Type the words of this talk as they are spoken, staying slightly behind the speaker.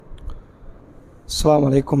अस्सलामु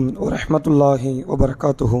अलैकुम व रहमतुल्लाहि व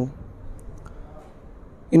बरकातुहु।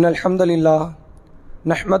 इन्नल हम्दुलिल्लाह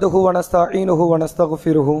नहमदुहु व नस्तईनुहु व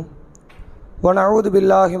नस्तगफिरुहु व नऊज़ु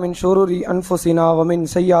बिल्लाहि मिन शुरूरि अनफुसिना व मिन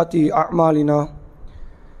सय्यिआति अअमालिना।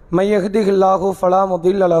 मन यहदिहिल्लाहु फला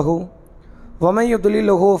मुदिल्ल लहु व मन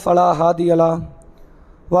युद्लिलहु फला हादिय लहु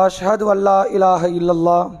व अशहदु अल्ला इलाहा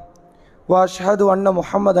इल्लल्लाह व अशहदु अन्न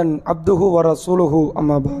मुहम्मदन अब्दुहु व रसूलुहु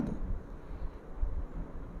अम्मा बाद।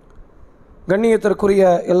 கண்ணியத்திற்குரிய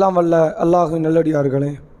எல்லாம் வல்ல அல்லாஹுவின் நல்லடியார்களே,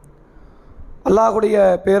 அல்லாஹுடைய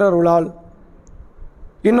பேரருளால்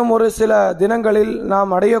இன்னும் ஒரு சில தினங்களில்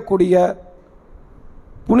நாம் அடையக்கூடிய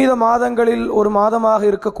புனித மாதங்களில் ஒரு மாதமாக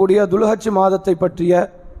இருக்கக்கூடிய துல்ஹஜ் மாதத்தை பற்றிய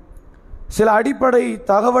சில அடிப்படை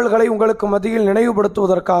தகவல்களை உங்களுக்கு மத்தியில்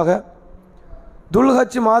நினைவுபடுத்துவதற்காக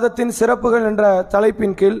துல்ஹஜ் மாதத்தின் சிறப்புகள் என்ற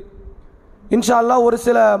தலைப்பின் கீழ் இன்ஷா அல்லாஹ் ஒரு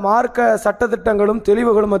சில மார்க்க சட்டத்திட்டங்களும்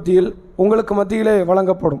தெளிவுகளும் மத்தியில் உங்களுக்கு மத்தியிலே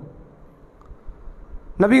வழங்கப்படும்.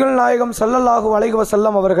 நபிகள் நாயகம் ஸல்லல்லாஹு அலைஹி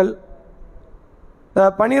வஸல்லம் அவர்கள்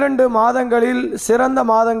 12 மாதங்களில் சிறந்த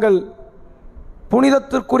மாதங்கள்,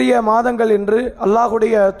 புனிதத்திற்குரிய மாதங்கள் என்று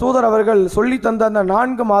அல்லாஹுடைய தூதர் அவர்கள் சொல்லி தந்த அந்த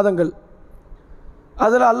 4 மாதங்கள்,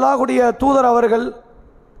 அதில் அல்லாஹுடைய தூதர் அவர்கள்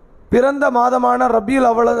பிறந்த மாதமான ரபியுல்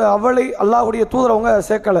அவ்வளை அல்லாஹுடைய தூதர் அவங்க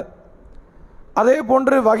சேர்க்கலை. அதே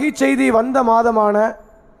போன்று வகை செய்தி வந்த மாதமான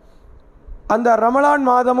அந்த ரமலான்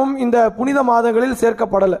மாதமும் இந்த புனித மாதங்களில்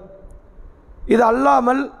சேர்க்கப்படலை. இது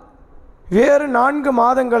அல்லாமல் வேறு 4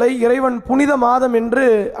 மாதங்களை இறைவன் புனித மாதம் என்று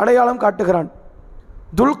அடையாளம் காட்டுகிறான்.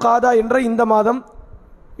 துல் காதா என்ற இந்த மாதம்,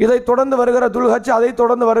 இதை தொடர்ந்து வருகிற துல்ஹஜ், அதை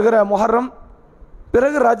தொடர்ந்து வருகிற முஹர்ரம்,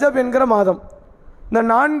 பிறகு ரஜப் என்கிற மாதம். இந்த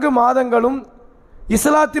 4 மாதங்களும்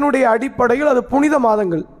இஸ்லாத்தினுடைய அடிப்படையில் அது புனித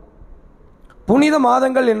மாதங்கள். புனித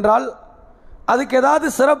மாதங்கள் என்றால் அதுக்கு ஏதாவது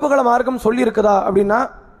சிறப்புகளை மார்க்கம் சொல்லியிருக்குதா அப்படின்னா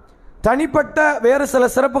தனிப்பட்ட வேறு சில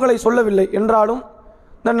சிறப்புகளை சொல்லவில்லை. என்றாலும்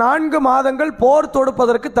இந்த 4 மாதங்கள் போர்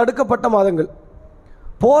தொடுப்பதற்கு தடுக்கப்பட்ட மாதங்கள்.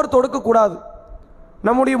 போர் தொடுக்கக்கூடாது.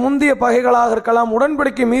 நம்முடைய முந்தைய பகைகளாக இருக்கலாம்,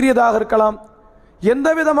 உடன்படிக்கை மீறியதாக இருக்கலாம், எந்த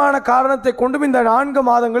விதமான காரணத்தை கொண்டும் இந்த 4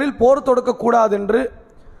 மாதங்களில் போர் தொடுக்கக்கூடாது என்று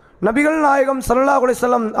நபிகள் நாயகம் ஸல்லல்லாஹு அலைஹி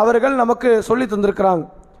வஸல்லம் அவர்கள் நமக்கு சொல்லி தந்திருக்கிறாங்க.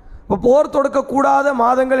 இப்போ போர் தொடுக்கக்கூடாத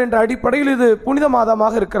மாதங்கள் என்ற அடிப்படையில் இது புனித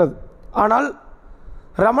மாதமாக இருக்கிறது. ஆனால்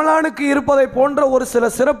ரமலானுக்கு இருப்பதை போன்ற ஒரு சில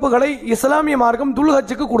சிறப்புகளை இஸ்லாமிய மார்க்கம்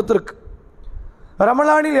துல்ஹஜ்ஜுக்கு கொடுத்திருக்கு.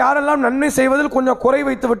 ரமலானில் யாரெல்லாம் நன்மை செய்வதில் கொஞ்சம் குறை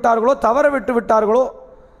வைத்து விட்டார்களோ, தவற விட்டு விட்டார்களோ,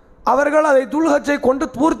 அவர்கள் அதை துல்ஹஜ்ஜை கொண்டு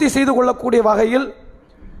பூர்த்தி செய்து கொள்ளக்கூடிய வகையில்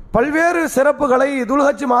பல்வேறு சிறப்புகளை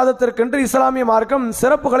துல்ஹஜ் மாதத்திற்கென்று இஸ்லாமிய மார்க்கம்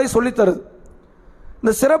சிறப்புகளை சொல்லித்தருது.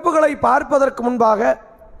 இந்த சிறப்புகளை பார்ப்பதற்கு முன்பாக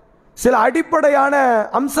சில அடிப்படையான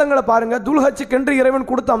அம்சங்களை பாருங்க. துல்ஹஜ்ஜுக்கென்று இறைவன்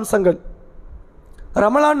கொடுத்த அம்சங்கள்.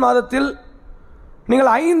 ரமலான் மாதத்தில்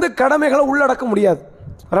நீங்கள் 5 கடமைகளை உள்ளடக்க முடியாது.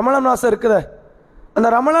 ரமலான் மாதம் இருக்குத, அந்த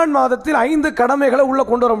ரமலான் மாதத்தில் 5 கடமைகளை உள்ள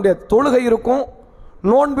கொண்டு வர முடியாது. தொழுகை இருக்கும்,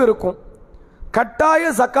 நோன்பு இருக்கும்,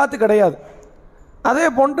 கட்டாய ஜக்காத்து கிடையாது, அதே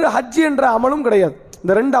போன்று ஹஜ் என்ற அமலும் கிடையாது.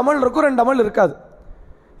 இந்த 2 அமல் இருக்கும், 2 அமல் இருக்காது.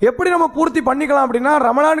 எப்படி நம்ம பூர்த்தி பண்ணிக்கலாம் அப்படின்னா,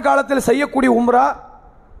 ரமலான் காலத்தில் செய்யக்கூடிய உம்ரா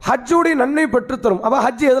ஹஜ்ஜுடைய நன்மை பெற்றுத்தரும். அப்போ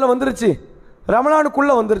ஹஜ் எதில் வந்துருச்சு?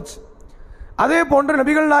 ரமலானுக்குள்ளே வந்துருச்சு. அதே போன்று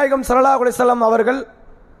நபிகள் நாயகம் ஸல்லல்லாஹு அலைஹி வஸல்லம் அவர்கள்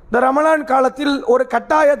இந்த ரமலான் காலத்தில் ஒரு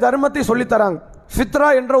கட்டாய தர்மத்தை சொல்லித்தராங்க. ஃபித்ரா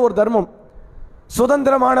என்ற ஒரு தர்மம்.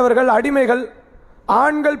 சுதந்திரமானவர்கள், அடிமைகள்,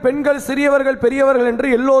 ஆண்கள், பெண்கள், சிறியவர்கள், பெரியவர்கள் என்று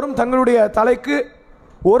எல்லோரும் தங்களுடைய தலைக்கு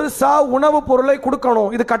ஒரு சா உணவுப் பொருளை கொடுக்கணும்.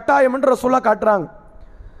 இது கட்டாயம் என்று ரசூலுல்லாஹ் காட்டுறாங்க.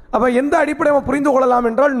 அப்போ எந்த அடிப்படை நம்ம புரிந்து கொள்ளலாம்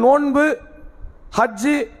என்றால், நோன்பு,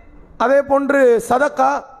 ஹஜ்ஜு, அதே போன்று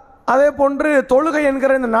சதக்கா, அதே போன்று தொழுகை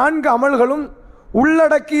என்கிற இந்த 4 அமல்களும்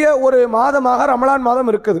உள்ளடக்கிய ஒரு மாதமாக ரமலான் மாதம்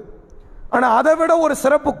இருக்குது. ஆனால் அதை விட ஒரு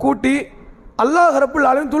சிறப்பு கூட்டி அல்லாஹ் ரப்புல்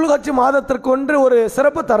ஆலமீன் துல்ஹஜ் மாதத்திற்கு ஒன்று ஒரு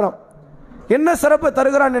சிறப்பு தர்றான். என்ன சிறப்பு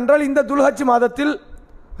தருகிறான் என்றால், இந்த துல்ஹஜ் மாதத்தில்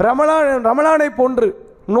ரமலானை போன்று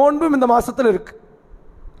நோன்பும் இந்த மாதத்தில் இருக்கு,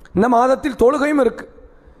 இந்த மாதத்தில் தொழுகையும் இருக்கு,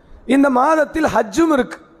 இந்த மாதத்தில் ஹஜ்ஜும்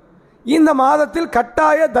இருக்கு, இந்த மாதத்தில்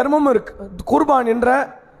கட்டாய தர்மமும் இருக்கு. குர்பான் என்ற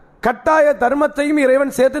கட்டாய தர்மத்தையும்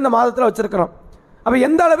இறைவன் சேர்த்து இந்த மாதத்தில் வச்சிருக்கிறான். அப்ப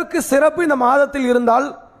எந்த அளவுக்கு சிறப்பு இந்த மாதத்தில் இருந்தால்,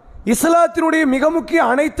 இஸ்லாத்தினுடைய மிக முக்கிய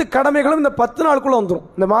அனைத்து கடமைகளும் இந்த 10 நாளுக்குள்ள வந்துடும்.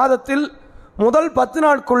 இந்த மாதத்தில் முதல் 10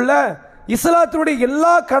 நாளுக்குள்ள இஸ்லாத்தினுடைய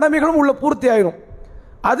எல்லா கடமைகளும் உள்ள பூர்த்தி ஆயிரும்.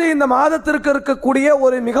 அது இந்த மாதத்திற்கு இருக்கக்கூடிய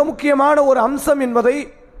ஒரு மிக முக்கியமான ஒரு அம்சம் என்பதை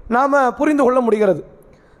நாம புரிந்து கொள்ள முடிகிறது.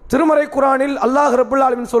 திருமறை குர்ஆனில் அல்லாஹ் ரப்புல்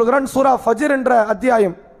ஆலமீன் சொல்கிறான், சூரா ஃபஜ்ர் என்ற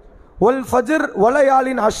அத்தியாயம், வல் ஃபஜ்ர்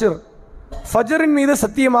வலயாலின் அஷ்ர், ஃபஜ்ரின் மீது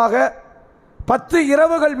சத்தியமாக, 10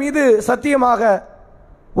 இரவுகள் மீது சத்தியமாக,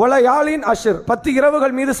 வலயாலின் அஷ்ர், 10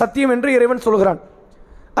 இரவுகள் மீது சத்தியம் என்று இறைவன் சொல்கிறான்.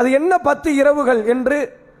 அது என்ன 10 இரவுகள் என்று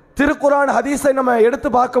திருக்குர்ஆன் ஹதீஸை நம்ம எடுத்து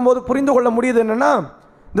பார்க்கும்போது புரிந்து கொள்ள முடியுது. என்னன்னா,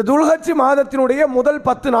 இந்த துல்ஹஜ் மாதத்தினுடைய முதல்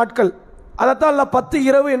 10 நாட்கள், அதைத்தான் அல்லாஹ் 10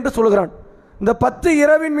 இரவு என்று சொல்கிறான். இந்த 10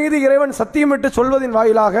 இரவின் மீது இறைவன் சத்தியமிட்டு சொல்வதின்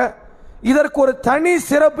வாயிலாக இதற்கு ஒரு தனி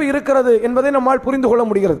சிறப்பு இருக்கிறது என்பதை நம்மால் புரிந்து கொள்ள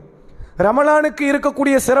முடிகிறது. ரமலானுக்கு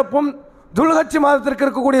இருக்கக்கூடிய சிறப்பும் துல்ஹஜ் மாதத்திற்கு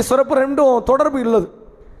இருக்கக்கூடிய சிறப்பு ரெண்டும் தொடர்பு இல்லது.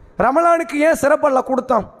 ரமலானுக்கு ஏன் சிறப்பு அல்லாஹ்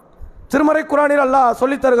கொடுத்தான்? திருமறை குர்ஆனில் அல்லாஹ்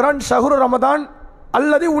சொல்லித் தருகிறான், ஷஹ்ரு ரமதான்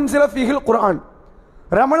அல்லது உன்சில ஃபீஹில் குர்ஆன்.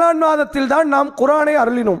 ரமலான் மாதத்தில் தான் நாம் குர்ஆனை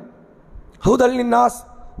அருளினோம். ஹுதல் லின்னாஸ்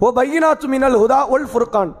ஓ பையினாத்து மினல் ஹுதா ஒல்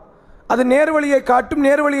ஃபுர்கான். அது நேர்வழியை காட்டும்,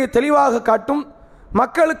 நேர்வழியை தெளிவாக காட்டும்,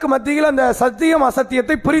 மக்களுக்கு மத்தியில் அந்த சத்தியம்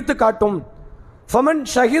அசத்தியத்தை பிரித்து காட்டும். ஃபமன்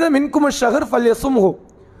ஷஹித மின்கும் ஷஹர் ஃபல்யசும்ஹு.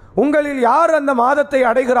 உங்களில் யார் அந்த மாதத்தை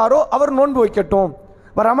அடைகிறாரோ அவர் நோன்பு வைக்கட்டும்.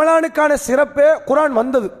 ரமலானுக்கான சிறப்பே குர்ஆன்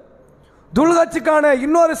வந்தது. துல்ஹஜ்ஜுக்கான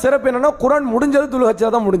இன்னொரு சிறப்பு என்னன்னா, குர்ஆன் முடிஞ்சது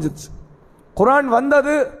துல்ஹஜ்ஜில் தான் முடிஞ்சிச்சு. குர்ஆன்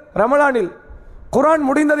வந்தது ரமலானில், குர்ஆன்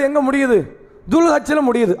முடிந்தது எங்க முடியுது? துல்ஹஜ்ஜில்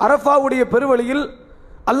முடியுது. அரஃபாவுடைய பெருவழியில்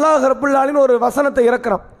அல்லாஹ் ரப்புல் ஆலமீன் ஒரு வசனத்தை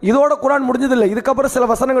இறக்குறான். இதோட குர்ஆன் முடிஞ்சதில்லை, இதுக்கப்புறம் சில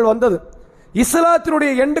வசனங்கள் வந்தது.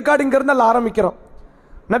 இஸ்லாத்தினுடைய எண்டு கார்டு இங்கிருந்து ஆரம்பிக்கிறோம்.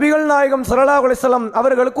 நபிகள் நாயகம் ஸல்லல்லாஹு அலைஹி வஸல்லம்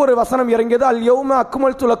அவர்களுக்கு ஒரு வசனம் இறங்கியது, அல் யௌம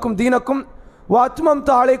அக்மல்து லக்கும் தீனக்கும் வ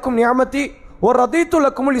அத்மம்து அலைக்கும் நிஅமதி வ ரதீது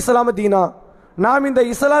லக்குமுல் இஸ்லாம தீனா. நாம் இந்த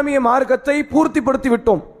இஸ்லாமிய மார்க்கத்தை பூர்த்திப்படுத்தி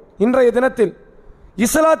விட்டோம். இன்றைய தினத்தில்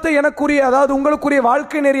இஸ்லாத்தை எனக்குரிய, அதாவது உங்களுக்குரிய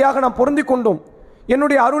வாழ்க்கை நெறியாக நாம் பொருந்தி கொண்டோம்.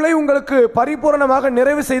 என்னுடைய அருளை உங்களுக்கு பரிபூர்ணமாக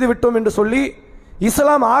நிறைவு செய்து விட்டோம் என்று சொல்லி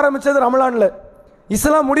இஸ்லாம் ஆரம்பித்தது ரமலான்ல.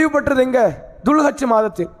 இஸ்லாம் முடிவு பெற்றது எங்க? துல்ஹஜ்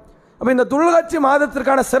மாதத்தில். அப்போ இந்த துல்ஹஜ்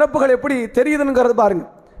மாதத்திற்கான சிறப்புகள் எப்படி தெரியுதுங்கிறது பாருங்க.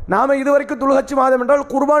 நாம இதுவரைக்கும் துல்ஹஜ் மாதம் என்றால்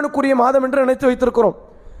குர்பானுக்குரிய மாதம் என்று நினைத்து வைத்திருக்கிறோம்.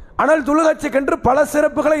 ஆனால் துல்ஹஜ்ஜுக்கென்று பல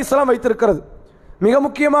சிறப்புகளை இஸ்லாம் வைத்திருக்கிறது. மிக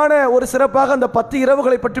முக்கியமான ஒரு சிறப்பாக அந்த 10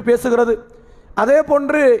 இரவுகளை பற்றி பேசுகிறது. அதே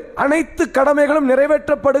போன்று அனைத்து கடமைகளும்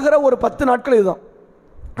நிறைவேற்றப்படுகிற ஒரு 10 நாட்கள் இதுதான்.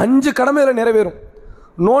 5 கடமைகளை நிறைவேறும்.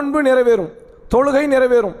 நோன்பு நிறைவேறும், தொழுகை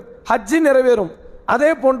நிறைவேறும், ஹஜ்ஜி நிறைவேறும், அதே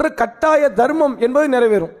போன்று கட்டாய தர்மம் என்பது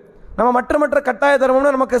நிறைவேறும். நம்ம மற்ற கட்டாய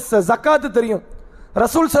தர்மம்னா நமக்கு ஜக்காத்து தெரியும்.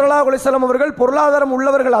 ரசூல் ஸல்லல்லாஹு அலைஹி வஸல்லம் அவர்கள் பொருளாதாரம்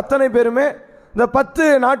உள்ளவர்கள் அத்தனை பேருமே இந்த 10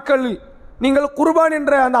 நாட்களில் நீங்கள் குர்பான்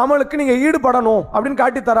என்ற அந்த அமலுக்கு நீங்க ஈடுபடணும் அப்படின்னு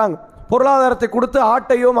காட்டி தராங்க. பொருளாதாரத்தை கொடுத்து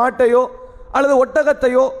ஆட்டையோ மாட்டையோ அல்லது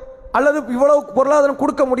ஒட்டகத்தையோ, அல்லது இவ்வளவு பொருளாதாரம்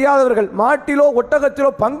கொடுக்க முடியாதவர்கள் மாட்டிலோ ஒட்டகத்திலோ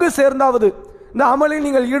பங்கு சேர்ந்தாவது இந்த அமலில்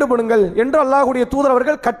நீங்கள் ஈடுபடுங்கள் என்று அல்லாஹ்வுடைய தூதர்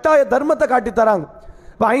அவர்கள் கட்டாய தர்மத்தை காட்டி தராங்க.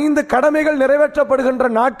 5 கடமைகள் நிறைவேற்றப்படுகின்ற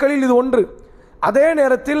நாட்களில் இது ஒன்று. அதே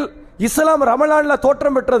நேரத்தில் இஸ்லாம் ரமலான்ல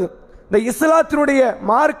தோற்றம் பெற்றது. இந்த இஸ்லாத்தினுடைய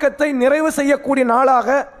மார்க்கத்தை நிறைவு செய்யக்கூடிய நாளாக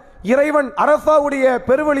இறைவன் அரஃபாவுடைய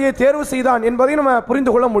பெருவழியை தேர்வு செய்தான் என்பதை நம்ம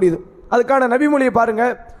புரிந்து கொள்ள முடியுது. அதுக்கான நபிமொழியை பாருங்க.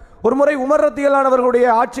 ஒரு முறை உமர் ரலியல்லாஹு அவர்களுடைய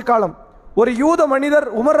ஆட்சி காலம், ஒரு யூத மனிதர்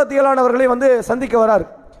உமர் ரலியல்லாஹு அவர்களை சந்திக்க வரார்.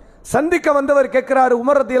 சந்திக்க வந்தவர் கேட்கிறார்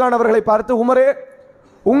உமர் ரலியல்லாஹு அவர்களை பார்த்து, உமரே,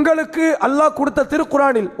 உங்களுக்கு அல்லாஹ் கொடுத்த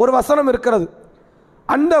திருக்குர்ஆனில் ஒரு வசனம் இருக்கிறது.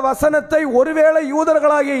 அந்த வசனத்தை ஒருவேளை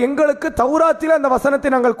யூதர்களாகிய எங்களுக்கு தௌராத்தில் அந்த வசனத்தை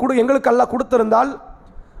எங்களுக்கு அல்லாஹ் கொடுத்திருந்தால்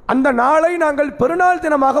அந்த நாளை நாங்கள் பெருநாள்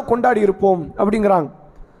தினமாக கொண்டாடி இருப்போம் அப்படிங்கிறாங்க.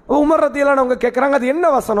 உமர் ரலியல்லாஹு அவங்க கேட்கிறாங்க, அது என்ன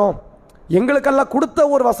வசனம்? எங்களுக்கு அல்லாஹ் கொடுத்த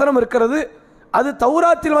ஒரு வசனம் இருக்கிறது, அது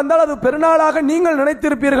தௌராத்தில் வந்தால் அது பெருநாளாக நீங்கள்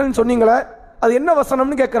நினைத்திருப்பீர்கள் சொன்னீங்களே, அது என்ன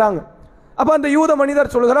வசனம்னு கேட்கிறாங்க. அப்ப அந்த யூத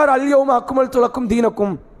மனிதர் சொல்கிறார், அல் யௌம அக்மல்து லக்கும்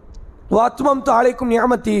தீனக்கும் வ அத்மம்து அலைக்கும்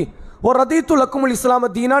நிஅமதி வ ரதீது லக்குமுல் இஸ்லாம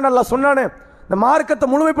தீனா. அல்லாஹ் சொன்னானே, இந்த மார்க்கத்தை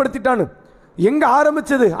முழுமைப்படுத்திட்டானு. எங்க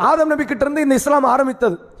ஆரம்பிச்சது? ஆதம் நபி கிட்ட இருந்து இந்த இஸ்லாம்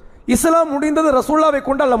ஆரம்பித்தது. இஸ்லாம் முடிந்தது ரசூலுல்லாவை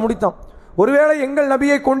கொண்டு அல்லாஹ் முடித்தான். ஒருவேளை எங்கள்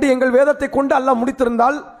நபியை கொண்டு எங்கள் வேதத்தை கொண்டு அல்லாஹ்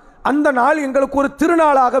முடித்திருந்தால் அந்த நாள் எங்களுக்கு ஒரு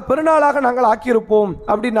திருநாளாக பெருநாளாக நாங்கள் ஆக்கியிருப்போம்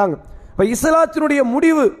அப்படின்னாங்க. இப்போ இஸ்லாத்தினுடைய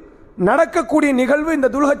முடிவு நடக்கக்கூடிய நிகழ்வு இந்த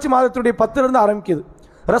துல்ஹஜ் மாதத்துடைய 10 இருந்து ஆரம்பிக்குது.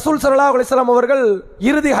 ரசூல் ஸல்லல்லாஹு அலைஹி வஸல்லம் அவர்கள்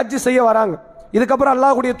இறுதி ஹஜ் செய்ய வராங்க. இதுக்கப்புறம்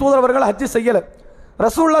அல்லாஹ்வுடைய தூதர் அவர்கள் ஹஜ் செய்யல.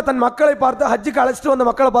 ரசூலுல்லாஹ் தன் மக்களை பார்த்து, ஹஜ்ஜுக்கு அழைச்சிட்டு வந்த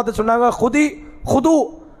மக்களை பார்த்து சொன்னாங்க, ஹுது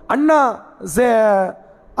அண்ணா,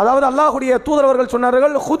 அதாவது அல்லாஹ்வுடைய தூதர் அவர்கள்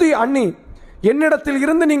சொன்னார்கள், ஹுதி அன்னி, என்னிடத்தில்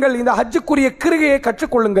இருந்து நீங்கள் இந்த ஹஜ்ஜுக்குரிய கிரிகையை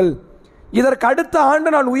கற்றுக்கொள்ளுங்கள். இதற்கு அடுத்த ஆண்டு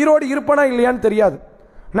நான் உயிரோடு இருப்பேனா இல்லையான்னு தெரியாது,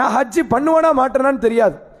 நான் ஹஜ்ஜி பண்ணுவேனா மாட்டேனான்னு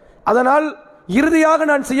தெரியாது. அதனால் இறுதியாக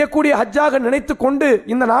நான் செய்யக்கூடிய ஹஜ்ஜாக நினைத்து கொண்டு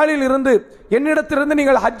இந்த நாளில் இருந்து என்னிடத்திலிருந்து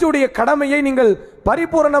நீங்கள் ஹஜ்ஜுடைய கடமையை நீங்கள்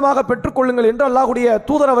பரிபூரணமாக பெற்றுக்கொள்ளுங்கள் என்று அல்லாஹ்வுடைய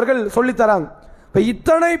தூதர் அவர்கள் சொல்லித்தராங்க. இப்போ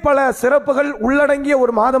இத்தனை பல சிறப்புகள் உள்ளடங்கிய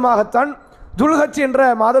ஒரு மாதமாகத்தான் துல்ஹஜ் என்ற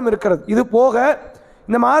மாதம் இருக்கிறது. இது போக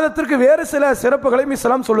இந்த மாதத்திற்கு வேறு சில சிறப்புகளையும்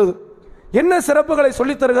இஸ்லாம் சொல்லுது. என்ன சிறப்புகளை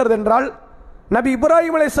சொல்லித் தருகிறது என்றால், நபி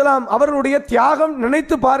இப்ராஹிம் அலைஹிஸ்ஸலாம் அவர்களுடைய தியாகம்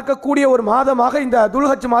நினைத்து பார்க்கக்கூடிய ஒரு மாதமாக இந்த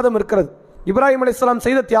துல்ஹஜ் மாதம் இருக்கிறது. இப்ராஹிம் அலைஹிஸ்ஸலாம்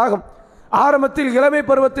செய்த தியாகம், ஆரம்பத்தில் இளமை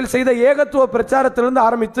பருவத்தில் செய்த ஏகத்துவ பிரச்சாரத்திலிருந்து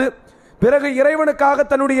ஆரம்பித்து, பிறகு இறைவனுக்காக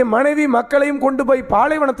தன்னுடைய மனைவி மக்களையும் கொண்டு போய்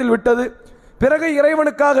பாலைவனத்தில் விட்டது, பிறகு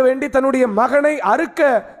இறைவனுக்காக வேண்டி தன்னுடைய மகனை அறுக்க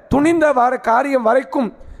துணிந்த காரியம் வரைக்கும்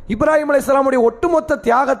இப்ராஹிம் அலைஹிஸ்ஸலாமுடைய ஒட்டுமொத்த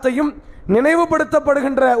தியாகத்தையும்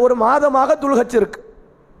நினைவுபடுத்தப்படுகின்ற ஒரு மாதமாக துல்ஹஜ் இருக்கு.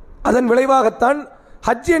 அதன் விளைவாகத்தான்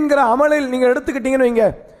ஹஜ் என்கிற அமலில் நீங்கள் எடுத்துக்கிட்டீங்கன்னு வைங்க,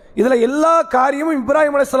 இதில் எல்லா காரியமும்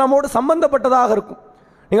இப்ராஹிம் அலைஹிஸ்ஸலாமோடு சம்பந்தப்பட்டதாக இருக்கும்.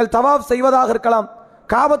 நீங்கள் தவாஃப் செய்வதாக இருக்கலாம்,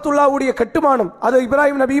 காபத்துல்லாவுடைய கட்டுமானம் அது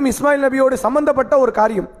இப்ராஹிம் நபியும் இஸ்மாயில் நபியோடு சம்பந்தப்பட்ட ஒரு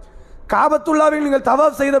காரியம். காபத்துல்லாவில் நீங்கள்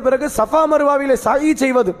தவாஃப் செய்த பிறகு சஃபா மர்வாவிலே சஈ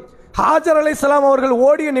செய்வது, ஹாஜர் அலைஹிஸ்ஸலாம் அவர்கள்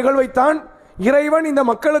ஓடிய நிகழ்வைத்தான் இறைவன் இந்த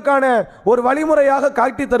மக்களுக்கான ஒரு வழிமுறையாக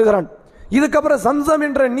காட்டி தருகிறான். இதுக்கப்புறம் சம்சம்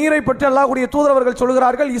என்ற நீரை பற்றி அல்லாஹ்வுடைய தூதர் அவர்கள்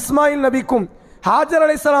சொல்கிறார்கள், இஸ்மாயில் நபிக்கும் ஹாஜர்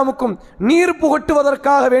அலைஹிஸ்ஸலாமுக்கும் நீர்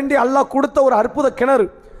புகட்டுவதற்காக வேண்டி அல்லாஹ் கொடுத்த ஒரு அற்புத கிணறு.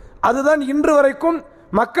 அதுதான் இன்று வரைக்கும்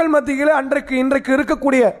மக்கள் மத்தியில் இன்றைக்கு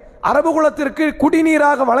இருக்கக்கூடிய அரபு குலத்திற்கு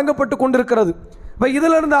குடிநீராக வழங்கப்பட்டு கொண்டிருக்கிறது. இப்போ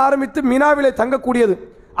இதிலிருந்து ஆரம்பித்து மினாவிலே தங்கக்கூடியது,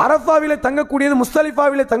 அரஃபாவிலே தங்கக்கூடியது,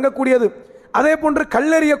 முஸ்தலிஃபாவிலே தங்கக்கூடியது, அதே போன்று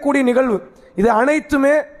கல்லெறியக்கூடிய நிகழ்வு, இது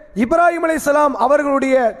அனைத்துமே இப்ராஹிம் அலைஹிஸ்ஸலாம்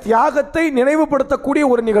அவர்களுடைய தியாகத்தை நினைவுபடுத்தக்கூடிய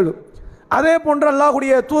ஒரு நிகழ்வு. அதே போன்று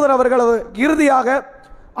அல்லாஹ்வுடைய தூதர் அவர்கள் இறுதியாக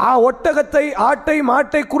ஒட்டகத்தை, ஆட்டை,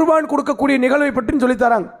 மாட்டை குர்பான் கொடுக்கக்கூடிய நிகழ்வை பற்றி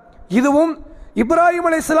சொல்லித்தராங்க. இதுவும் இப்ராஹிம்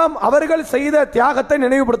அலைஹிஸ்ஸலாம் அவர்கள் செய்த தியாகத்தை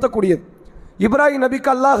நினைவுபடுத்தக்கூடியது. இப்ராஹிம் நபிக்கு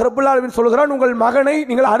அல்லாஹ் ரப்பல் ஆலமீன் சொல்கிறான், உங்கள் மகனை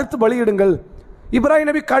நீங்கள் அறுத்து பலியிடுங்கள். இப்ராஹிம்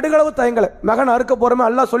நபி கடுகளவு தயங்கலை, மகன் அறுக்க போறோமே,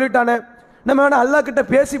 அல்லாஹ் சொல்லிட்டானே, நம்ம வேணா அல்லாஹ் கிட்ட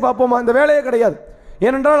பேசி பார்ப்போமா, அந்த வேலையே கிடையாது.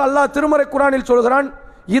 ஏனென்றால் அல்லாஹ் திருமறை குர்ஆனில் சொல்கிறான்,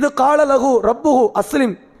 இது கால லகு ரப்புஹு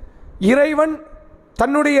அஸ்லிம்,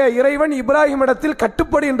 தன்னுடைய இறைவன் இப்ராஹிம் இடத்தில்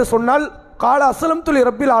கட்டுப்படு என்று சொன்னால், கால அஸ்லம் துலி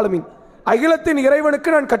ரப்பில் ஆலமீன், அகிலத்தின் இறைவனுக்கு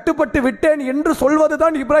நான் கட்டுப்பட்டு விட்டேன் என்று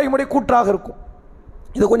சொல்வதுதான் இப்ராஹிமுடைய கூற்றாக இருக்கும்.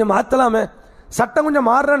 இது கொஞ்சம் மாற்றலாமே, சட்டம் கொஞ்சம்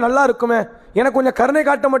மாறினா நல்லா இருக்குமே, எனக்கு கொஞ்சம் கருணை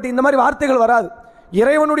காட்ட மாட்டேன், இந்த மாதிரி வார்த்தைகள் வராது.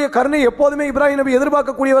 இறைவனுடைய கருணை எப்போதுமே இப்ராஹிம் நபி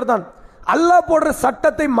எதிர்பார்க்கக்கூடியவர் தான். அல்லாஹ் போடுற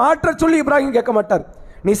சட்டத்தை மாற்ற சொல்லி இப்ராஹிம் கேட்க மாட்டார்.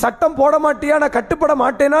 நீ சட்டம் போட மாட்டியா, நான் கட்டுப்பட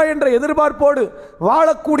மாட்டேனா என்ற எதிர்பார்ப்போடு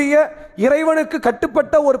வாழக்கூடிய இறைவனுக்கு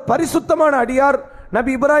கட்டுப்பட்ட ஒரு பரிசுத்தமான அடியார்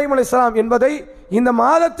நபி இப்ராஹிம் அலைஹிஸ்ஸலாம் என்பதை இந்த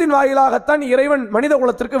மாதத்தின் வாயிலாகத்தான் இறைவன் மனித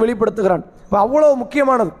குலத்திற்கு வெளிப்படுத்துகிறான். அவ்வளவு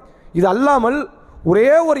முக்கியமானது. இது அல்லாமல்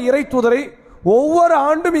ஒரே ஒரு இறை தூதரை ஒவ்வொரு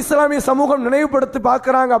ஆண்டும் இஸ்லாமிய சமூகம் நினைவுபடுத்தி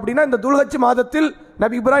பார்க்கிறாங்க அப்படின்னா இந்த துல்ஹஜ் மாதத்தில்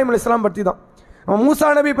நபி இப்ராஹிம் அலைஹிஸ்ஸலாம் பற்றி தான். மூசா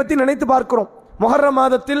நபி பற்றி நினைத்து பார்க்கிறோம், முஹர்ரம்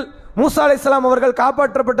மாதத்தில் மூசா அலைஹிஸ்ஸலாம் அவர்கள்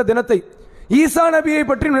காப்பாற்றப்பட்ட தினத்தை. ஈசா நபியை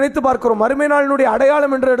பற்றி நினைத்து பார்க்கிறோம், மறுமை நாளினுடைய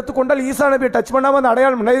அடையாளம் என்று எடுத்துக்கொண்டால் ஈசா நபியை டச் பண்ணாமல் அந்த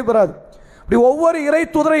அடையாளம் நினைவு பெறாது. இப்படி ஒவ்வொரு இறை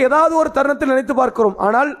தூதரை ஏதாவது ஒரு தருணத்தில் நினைத்து பார்க்கிறோம்.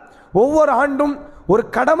 ஆனால் ஒவ்வொரு ஆண்டும் ஒரு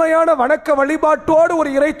கடமையான வணக்க வழிபாட்டோடு ஒரு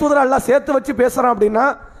இறை தூதரை அல்லாஹ் சேர்த்து வச்சு பேசுறான் அப்படின்னா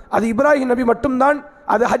அது இப்ராஹிம் நபி மட்டும்தான்,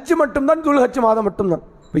 அது ஹஜ் மட்டும்தான், துல்ஹஜ் மாதம் மட்டும்தான்.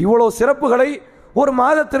 இவ்வளவு சிறப்புகளை ஒரு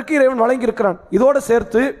மாதத்திற்கு இறைவன் வழங்கியிருக்கிறான். இதோடு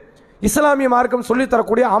சேர்த்து இஸ்லாமிய மார்க்கம்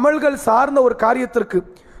சொல்லித்தரக்கூடிய அமல்கள் சார்ந்த ஒரு காரியத்திற்கு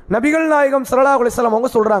நபிகள் நாயகம் ஸல்லல்லாஹு அலைஹி வஸல்லம் அவங்க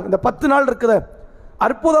சொல்றாங்க, இந்த 10 நாள் இருக்குது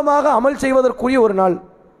அற்புதமாக அமல் செய்வதற்குரிய ஒரு நாள்.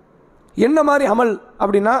 என்ன மாதிரி அமல்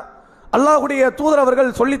அப்படின்னா, அல்லாஹ்வுடைய தூதர் அவர்கள்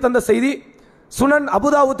சொல்லி தந்த செய்தி சுனன்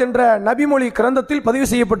அபுதாவுத் என்ற நபிமொழி கிரந்தத்தில் பதிவு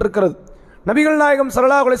செய்யப்பட்டிருக்கிறது. நபிகள் நாயகம்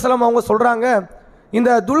ஸல்லல்லாஹு அலைஹி வஸல்லம் அவங்க சொல்றாங்க,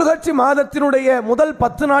 இந்த துல்ஹஜ் மாதத்தினுடைய முதல்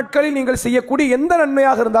 10 நாட்களில் நீங்கள் செய்யக்கூடிய எந்த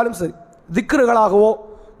நன்மையாக இருந்தாலும் சரி, திக்ருகளாகவோ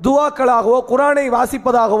துவாக்களாகவோ குர்ஆனை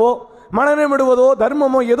வாசிப்பதாகவோ மனநமிடுவதோ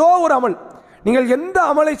தர்மமோ ஏதோ ஒரு அமல், நீங்கள் எந்த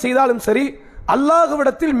அமலை செய்தாலும் சரி,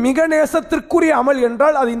 அல்லாஹ்விடத்தில் மிக நேசத்திற்குரிய அமல்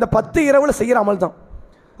என்றால் அது இந்த 10 இரவுல செய்கிற அமல் தான்.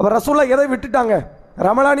 அப்போ ரசூலுல்லாஹ் எதை விட்டுட்டாங்க?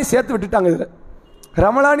 ரமலானி சேர்த்து விட்டுட்டாங்க. இதில்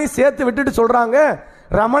ரமலானி சேர்த்து விட்டுட்டு சொல்றாங்க,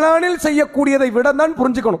 ரமலானில் செய்யக்கூடியதை விட தான்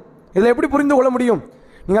புரிஞ்சுக்கணும். இதில் எப்படி புரிந்து கொள்ள முடியும்?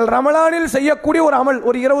 நீங்கள் ரமலானில் செய்யக்கூடிய ஒரு அமல்,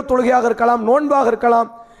 ஒரு இரவு தொழுகையாக இருக்கலாம், நோன்பாக இருக்கலாம்,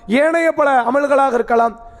 ஏனைய பல அமல்களாக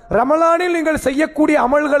இருக்கலாம். ரமலானில் நீங்கள் செய்யக்கூடிய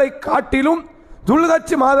அமல்களை காட்டிலும்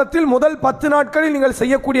துல்ஹஜ் மாதத்தில் முதல் 10 நாட்களில் நீங்கள்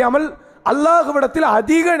செய்யக்கூடிய அமல் அல்லாஹ்விடத்தில்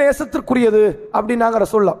அதிக நேசத்திற்குரியது அப்படின்னாங்க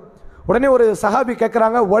ரசூலுல்லாஹ். உடனே ஒரு சஹாபி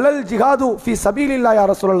கேட்குறாங்க, வலல் ஜிஹாது ஃபி சபீலில்லாஹ் யா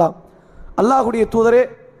ரசூலுல்லாஹ், அல்லாஹ்வுடைய தூதரே,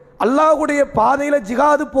 அல்லாஹ்வுடைய பாதையில்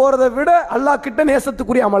ஜிஹாது போறதை விட அல்லாஹ் கிட்ட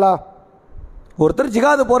நேசத்துக்குரிய அமலா? ஒருத்தர்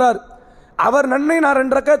ஜிஹாது போறார், அவர் நன்மை நான்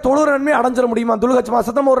 2 ரக்காத் தொழுற நன்மை அடைஞ்சிட முடியுமா? துல்ஹஜ்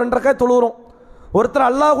மாசத்துல ஒரு 2 ரக்காத் தொழுகிறோம். ஒருத்தர்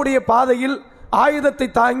அல்லாஹ்வுடைய பாதையில் ஆயுதத்தை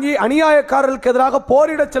தாங்கி அநியாயக்காரர்களுக்கு எதிராக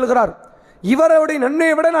போரிட செல்கிறார், இவருடைய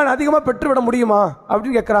நன்மையை விட நான் அதிகமாக பெற்றுவிட முடியுமா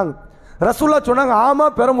அப்படின்னு கேட்குறாங்க. ரசூலுல்லாஹ் சொன்னாங்க, ஆமா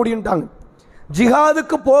பெற முடியும்ட்டாங்க.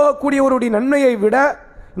 ஜிஹாதுக்கு போகக்கூடியவருடைய நன்மையை விட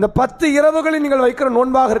இந்த 10 இரவுகளில் நீங்கள் வைக்கிற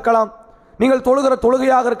நோன்பாக இருக்கலாம், நீங்கள் தொழுகிற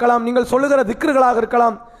தொழுகையாக இருக்கலாம், நீங்கள் சொல்லுகிற திக்ருகளாக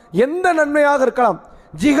இருக்கலாம், எந்த நன்மையாக இருக்கலாம்,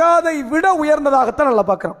 ஜிஹாதை விட உயர்ந்ததாகத்தான் நல்லா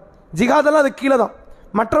பார்க்குறோம். ஜிஹாதெல்லாம் அது கீழே தான்,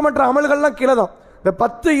 மற்ற அமல்கள்லாம் கீழே தான். இந்த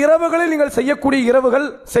 10 இரவுகளில் நீங்கள் செய்யக்கூடிய இரவுகள்,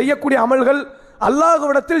 செய்யக்கூடிய அமல்கள்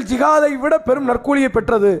அல்லாஹ்விடத்தில் ஜிஹாதை விட பெரும் நற்கூலியை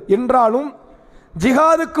பெற்றது. என்றாலும்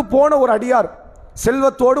ஜிஹாதுக்கு போன ஒரு அடியார்,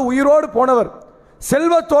 செல்வத்தோடு உயிரோடு போனவர்,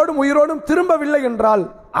 செல்வத்தோடும் உயிரோடும் திரும்பவில்லை என்றால்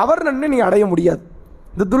அவர் நன்மை நீ அடைய முடியாது.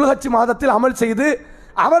 இந்த துல்ஹஜ் மாதத்தில் அமல் செய்து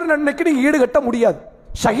அவர் நன்மைக்கு நீங்க ஈடுகட்ட முடியாது.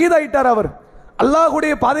 ஷஹீத் ஆயிட்டார், அவர்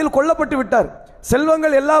அல்லாஹ்வுடைய பாதையில் கொல்லப்பட்டு விட்டார்,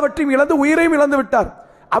 செல்வங்கள் எல்லாவற்றையும் இழந்து உயிரையும் இழந்து விட்டார்.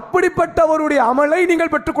 அப்படிப்பட்டவருடைய அமலை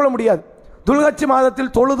நீங்கள் பெற்றுக்கொள்ள முடியாது. துல்ஹஜ்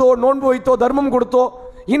மாதத்தில் தொழுதோ, நோன்பு வைத்தோ, தர்மம் கொடுத்தோ,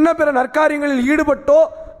 இன்ன பிற நற்காரியங்களில் ஈடுபட்டோ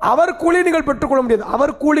அவர் கூலி நீங்கள் பெற்றுக்கொள்ள முடியாது.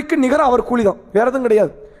 அவர் கூலிக்கு நிகர அவர் கூலி தான், வேற எதுவும்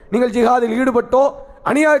கிடையாது. நீங்கள் ஜிஹாதில் ஈடுபட்டோ,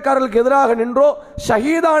 அநியாயக்காரர்களுக்கு எதிராக நின்றோ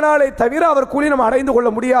ஷஹீதானாலே தவிர அவர் கூலி நம்ம அடைந்து கொள்ள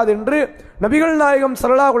முடியாது என்று நபிகள் நாயகம்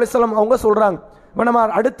ஸல்லல்லாஹு அலைஹி வஸல்லம் அவங்க சொல்றாங்க. இப்போ நம்ம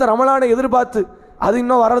அடுத்த ரமலானை எதிர்பார்த்து, அது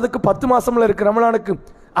இன்னும் வர்றதுக்கு 10 மாசம்ல இருக்கு ரமலானுக்கு,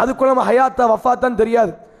 அதுக்குள்ள நம்ம ஹயாத்தா வஃபாத்தான்னு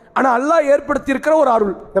தெரியாது. ஆனால் அல்லாஹ் ஏற்படுத்தி இருக்கிற ஒரு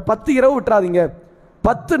அருள், இந்த 10 இரவு விட்டுறாதீங்க,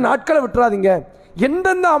 10 நாட்களை விட்டுறாதீங்க.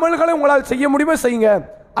 எந்தெந்த அமல்களை உங்களால் செய்ய முடியுமோ செய்யுங்க.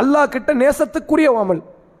 அல்லாஹ் கிட்ட நேசத்துக்குரிய அமல்,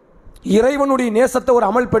 இறைவனுடைய நேசத்தை ஒரு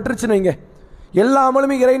அமல் பெற்றுச்சுன்னு வைங்க, எல்லா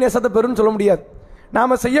அமலுமே இறை நேசத்தை பெறுன்னு சொல்ல முடியாது.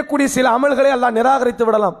 நாம செய்யக்கூடிய சில அமல்களை அல்லாஹ் நிராகரித்து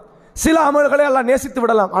விடலாம், சில அமல்களை அல்லாஹ் நேசித்து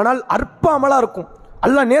விடலாம். ஆனால் அற்ப அமலா இருக்கும்,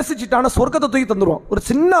 அல்லாஹ் நேசிச்சுட்டான சொர்க்கத்தை தூக்கி தந்துருவான். ஒரு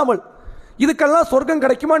சின்ன அமல், இதுக்கெல்லாம் சொர்க்கம்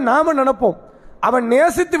கிடைக்குமா நாம நினைப்போம். அவன்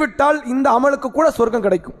நேசித்து விட்டால் இந்த அமலுக்கு கூட சொர்க்கம்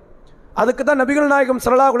கிடைக்கும். அதுக்கு தான் நபிகள் நாயகம்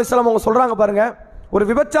ஸல்லல்லாஹு அலைஹி வஸல்லம் அவங்க சொல்றாங்க பாருங்க. ஒரு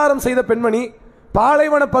விபச்சாரம் செய்த பெண்மணி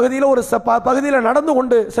பாலைவன பகுதியில் ஒரு பகுதியில் நடந்து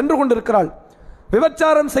கொண்டு சென்று கொண்டு இருக்கிறாள்.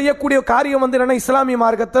 விபச்சாரம் செய்யக்கூடிய காரியம் என்னன்னா, இஸ்லாமிய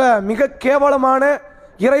மார்க்கத்தில் மிக கேவலமான,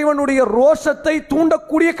 இறைவனுடைய ரோஷத்தை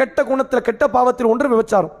தூண்டக்கூடிய கெட்ட குணத்தில், கெட்ட பாவத்தில் ஒன்று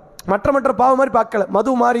விபச்சாரம். மற்ற பாவம் மாதிரி பார்க்கல,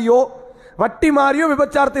 மது மாறியோ வட்டி மாறியோ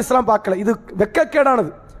விபச்சாரத்தை இஸ்லாம் பார்க்கல. இது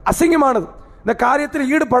வெட்கக்கேடானது, அசிங்கமானது, இந்த காரியத்தில்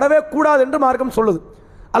ஈடுபடவே கூடாது என்று மார்க்கம் சொல்லுது.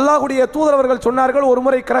 அல்லாஹ்வுடைய தூதரவர்கள் சொன்னார்கள், ஒரு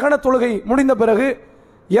முறை கிரகண தொழுகை முடிந்த பிறகு,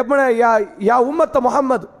 யா உம்மத்த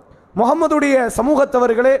முஹம்மது, முகம்மதுடைய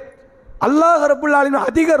சமூகத்தவர்களே, அல்லாஹ் ரப்புல் ஆலமீன்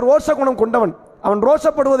அதிக ரோஷ குணம் கொண்டவன். அவன்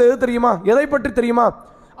ரோஷப்படுவது எது தெரியுமா? எதை பற்றி தெரியுமா?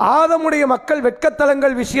 ஆதமுடைய மக்கள்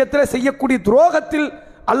வெட்கத்தலங்கள் விஷயத்தில் செய்யக்கூடிய துரோகத்தில்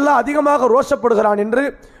அல்லாஹ் அதிகமாக ரோஷப்படுகிறான் என்று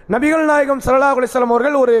நபிகள் நாயகம் ஸல்லல்லாஹு அலைஹி வஸல்லம்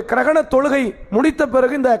அவர்கள் ஒரு கிரகண தொழுகை முடித்த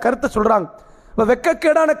பிறகு இந்த கருத்தை சொல்றாங்க. இப்போ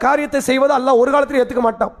வெட்கக்கேடான காரியத்தை செய்வது அல்லாஹ் ஒரு காலத்தில் ஏற்றுக்க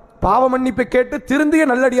மாட்டான். பாவ மன்னிப்பை கேட்டு திருந்திய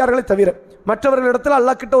நல்லடியார்களை தவிர மற்றவர்களிடத்தில்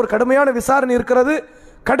அல்லாஹ் கிட்ட ஒரு கடுமையான விசாரணை இருக்கிறது,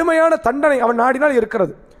 கடுமையான தண்டனை அவன் நாடினால்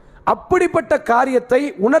இருக்கிறது. அப்படிப்பட்ட காரியத்தை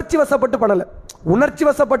உணர்ச்சி வசப்பட்டு பண்ணல, உணர்ச்சி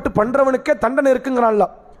வசப்பட்டு பண்றவனுக்கே தண்டனை இருக்குங்கிறான்ல.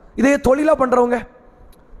 இதே தொழிலா பண்றவங்க,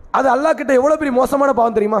 அது அல்லாஹ் கிட்ட எவ்வளவு பெரிய மோசமான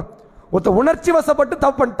பாவம் தெரியுமா? ஒருத்த உணர்ச்சி வசப்பட்டு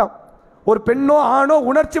தப்பு பண்ணிட்டான், ஒரு பெண்ணோ ஆணோ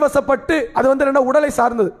உணர்ச்சி வசப்பட்டு, அது என்ன உடலை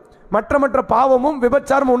சார்ந்தது, மற்ற பாவமும்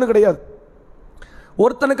விபச்சாரமும் ஒன்றும் கிடையாது.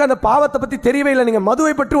 ஒருத்தனுக்கு அந்த பாவத்தை பத்தி தெரியவே இல்லை, நீங்க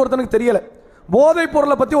மதுவை பற்றி ஒருத்தனுக்கு தெரியல, போதை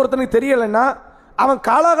பொருளை பத்தி ஒருத்தனுக்கு தெரியலைன்னா அவன்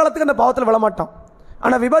காலாகாலத்துக்கு அந்த பாவத்தில் விழமாட்டான்.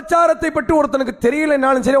 ஆனா விபச்சாரத்தை பற்றி ஒருத்தனுக்கு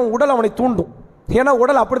தெரியலைன்னாலும் சரி, அவன் உடல் அவனை தூண்டும். ஏன்னா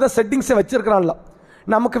உடல் அப்படிதான் செட்டிங்ஸை வச்சிருக்கிறான்ல.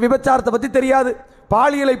 நமக்கு விபச்சாரத்தை பத்தி தெரியாது,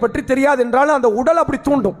 பாலியலை பற்றி தெரியாது என்றாலும் அந்த உடல் அப்படி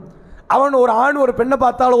தூண்டும். அவன் ஒரு ஆண் ஒரு பெண்ணை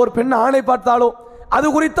பார்த்தாலோ, ஒரு பெண் ஆணை பார்த்தாலோ, அது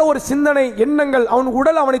குறித்த ஒரு சிந்தனை எண்ணங்கள் அவன்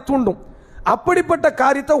உடல் அவனை தூண்டும். அப்படிப்பட்ட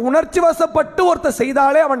காரியத்தை உணர்ச்சி வசப்பட்டு ஒருத்த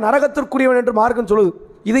செய்தாலே அவன் நரகத்திற்குரியவன் என்று மார்க்கம் சொல்லுது.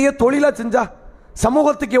 இதையே தொழிலா செஞ்சா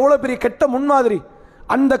சமூகத்துக்கு எவ்வளவு பெரிய கெட்ட முன்மாதிரி.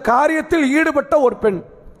 அந்த காரியத்தில் ஈடுபட்ட ஒரு பெண்,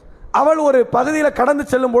 அவள் ஒரு பகுதியில் கடந்து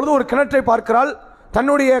செல்லும் பொழுது ஒரு கிணற்றை பார்க்கிறாள்.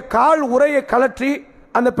 தன்னுடைய கால் உரையை கலற்றி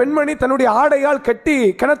அந்த பெண்மணி தன்னுடைய ஆடையால் கட்டி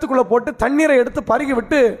கிணத்துக்குள்ள போட்டு தண்ணீரை எடுத்து பருகி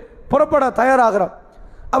விட்டு புறப்பட தயாராகிறாள்.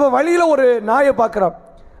 அவ வழியில ஒரு நாயை பார்க்கிறாள்.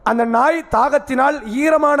 அந்த நாய் தாகத்தினால்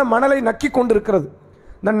ஈரமான மணலை நக்கி கொண்டிருக்கிறது.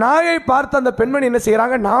 இந்த நாயை பார்த்து அந்த பெண்மணி என்ன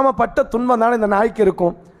செய்யறாங்க, நாம பட்ட துன்பம் தானே இந்த நாய்க்கு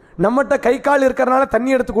இருக்கும், நம்மகிட்ட கை கால் இருக்கிறனால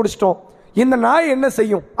தண்ணி எடுத்து குடிச்சிட்டோம், இந்த நாய் என்ன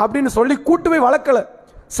செய்யும் அப்படின்னு சொல்லி கூட்டு போய் வளர்க்கல,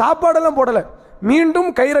 சாப்பாடெல்லாம் போடல, மீண்டும்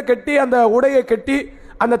கயிறை கட்டி அந்த உடையை கட்டி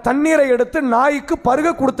அந்த தண்ணீரை எடுத்து நாய்க்கு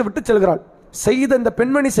பருக கொடுத்து விட்டு செல்கிறாள். செய்த இந்த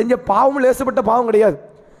பெண்மணி செஞ்ச பாவம் லேசப்பட்ட பாவம் கிடையாது,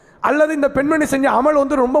 அல்லது இந்த பெண்மணி செஞ்ச அமல்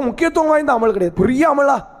ரொம்ப முக்கியத்துவம் வாய்ந்த அமல் கிடையாது. பெரிய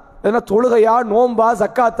அமலா, எதனா தொழுகையா, நோம்பா,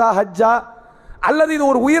 ஜக்காத்தா, ஹஜ்ஜா, அல்லது இது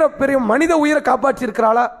ஒரு உயிரை, பெரிய மனித உயிரை காப்பாற்றி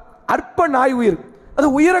இருக்கிறாளா? அற்ப நாய் உயிர், அது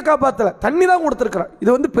உயிரை காப்பாத்தல, தண்ணி தான் கொடுத்திருக்கிறார்.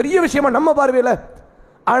 இது பெரிய விஷயமா நம்ம பார்வையில.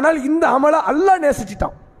 ஆனால் இந்த அமலை அல்லாஹ்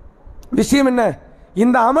நேசிச்சிட்டான். விஷயம் என்ன?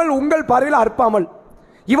 இந்த அமல் உங்கள் பார்வையில் அற்ப அமல்,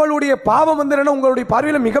 இவளுடைய பாவம் என்ன, உங்களுடைய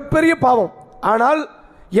பார்வையில் மிகப்பெரிய பாவம். ஆனால்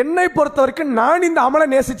என்னை பொறுத்த வரைக்கும் நான் இந்த அமலை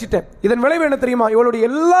நேசிச்சிட்டேன். இதன் விளைவு என்ன தெரியுமா? இவளுடைய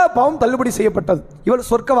எல்லா பாவம் தள்ளுபடி செய்யப்பட்டது. இவள்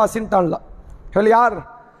சொர்க்கவாசின்ட்டான்ல. இவள் யார்?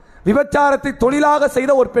 விபச்சாரத்தை தொழிலாக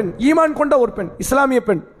செய்த ஒரு பெண், ஈமான் கொண்ட ஒரு பெண், இஸ்லாமிய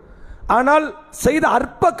பெண். ஆனால் செய்த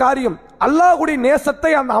அற்ப காரியம், அல்லாஹ்வுடைய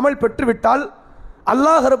நேசத்தை அந்த அமல் பெற்றுவிட்டால்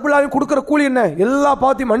அல்லாஹ் ரப்புல் ஆலமீன் கொடுக்கிற கூலி என்ன? எல்லா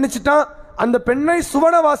பாவத்தையும் மன்னிச்சுட்டான், அந்த பெண்ணை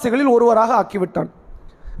சுவனவாசிகளில் ஒருவராக ஆக்கிவிட்டான்.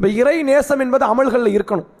 இப்போ இறை நேசம் என்பது அமல்களில்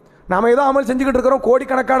இருக்கணும். நாம ஏதோ அமல் செஞ்சுக்கிட்டு இருக்கிறோம்,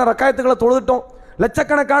 கோடிக்கணக்கான ரக்காயத்துக்களை தொழுதுட்டோம்,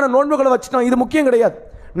 லட்சக்கணக்கான நோன்புகளை வச்சுட்டோம், இது முக்கியம் கிடையாது.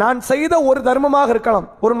 நான் செய்த ஒரு தர்மமாக இருக்கலாம்,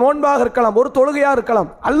 ஒரு நோன்பாக இருக்கலாம், ஒரு தொழுகையாக இருக்கலாம்,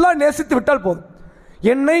 அல்லாஹ் நேசித்து விட்டால் போதும்.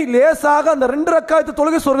 என்னை லேசாக அந்த 2 ரக்காயத்து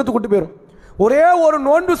தொழுகை சொர்க்கத்துக்கு கூட்டு போயிடும், ஒரே ஒரு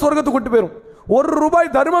நோன்பு சொர்க்கத்துக்கு கூட்டு போயிடும், ₹1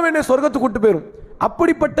 தர்மம் என்னை சொர்க்கத்துக்கு கூட்டு போயிடும்.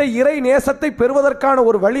 அப்படிப்பட்ட இறை நேசத்தை பெறுவதற்கான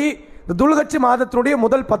ஒரு வழி இந்த துல்ஹஜ் மாதத்தினுடைய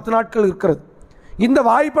முதல் 10 நாட்கள் இருக்கிறது. இந்த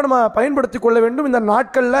வாய்ப்பை நம்ம பயன்படுத்திக் கொள்ள வேண்டும். இந்த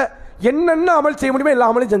நாட்களில் என்னென்ன அமல் செய்ய முடியுமோ எல்லா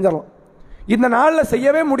அமலையும் செஞ்சிடலாம். இந்த நாளில்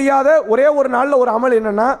செய்யவே முடியாத ஒரே ஒரு நாளில் ஒரு அமல்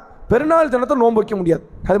என்னன்னா, பெருநாள் தினத்தை நோன்பு வைக்க முடியாது,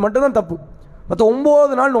 அது மட்டும்தான் தப்பு. மற்ற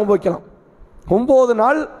 9 நாள் நோன்பு வைக்கலாம். 9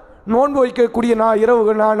 நாள் நோன்பு வைக்கக்கூடிய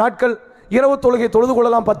நாட்கள், இரவு தொழுகை தொழுது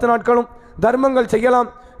கொள்ளலாம், 10 நாட்களும் தர்மங்கள் செய்யலாம்,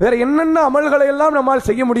 வேற என்னென்ன அமல்களை எல்லாம் நம்மால்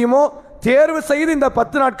செய்ய முடியுமோ தேர்வு செய்து இந்த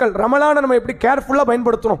 10 நாட்கள் ரமலானை நம்ம எப்படி கேர்ஃபுல்லாக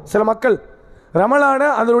பயன்படுத்தணும். சில மக்கள் ரமலான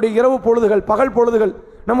அதனுடைய இரவு பொழுதுகள், பகல் பொழுதுகள்,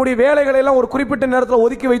 நம்முடைய வேலைகளை எல்லாம் ஒரு குறிப்பிட்ட நேரத்தில்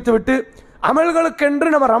ஒதுக்கி வைத்து விட்டு அமல்களுக்கென்று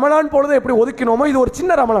நம்ம ரமலான் பொழுது எப்படி ஒதுக்கினோமோ இது ஒரு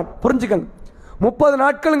சின்ன ரமலான், புரிஞ்சுக்கங்க. 30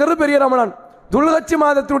 நாட்கள்ங்கிறது பெரிய ரமலான். துல்ஹஜ்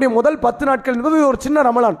மாதத்தினுடைய முதல் 10 நாட்கள் என்பது ஒரு சின்ன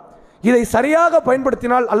ரமலான். இதை சரியாக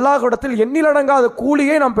பயன்படுத்தினால் அல்லாஹ்விடத்தில் எண்ணிலடங்காத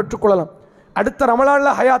கூலியை நாம் பெற்றுக்கொள்ளலாம். அடுத்த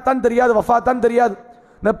ரமலான்ல ஹயாத்தான் தெரியாது, வஃபாத்தான் தெரியாது.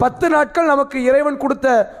 இந்த 10 நாட்கள் நமக்கு இறைவன் கொடுத்த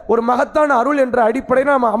ஒரு மகத்தான அருள் என்ற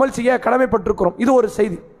அடிப்படையில் நாம் அமல் செய்ய கடமைப்பட்டிருக்கிறோம். இது ஒரு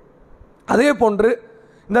செய்தி. அதே போன்று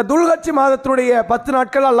இந்த துல்ஹஜ் மாதத்தினுடைய 10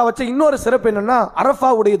 நாட்கள் அல்லாஹ் வச்ச இன்னொரு சிறப்பு என்னன்னா,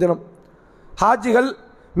 அரஃபாவுடைய தினம். ஹாஜிகள்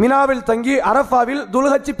மினாவில் தங்கி அரஃபாவில்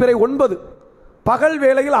துல்ஹஜ் பிறை 9 பகல்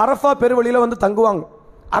வேளையில் அரஃபா பெருவழியில் வந்து தங்குவாங்க.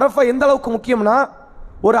 அரஃபா எந்த அளவுக்கு முக்கியம்னா,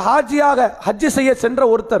 ஒரு ஹாஜியாக ஹஜ்ஜி செய்ய சென்ற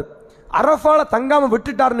ஒருத்தர் அரஃபால தங்காம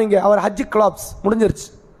விட்டுட்டார், நீங்க அவர் ஹஜ்ஜி கிளாப்ஸ் முடிஞ்சிருச்சு,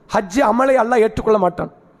 ஹஜ்ஜி அமலை அல்லாஹ் ஏற்றுக்கொள்ள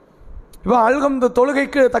மாட்டான். இப்போ அல்ஹம்து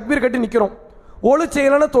தொழுகைக்கு தக்பீர் கட்டி நிற்கிறோம், ஒழு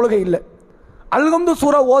செய்யலைன்னா தொழுகை இல்லை, அல்ஹம்து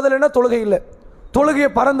சூரா ஓதலைன்னா தொழுகை இல்லை, தொழுகையை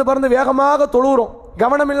பறந்து பறந்து வேகமாக தொழுகிறோம்,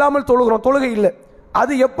 கவனம் இல்லாமல் தொழுகிறோம், தொழுகை இல்லை.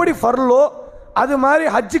 அது எப்படி ஃபர்லோ அது மாதிரி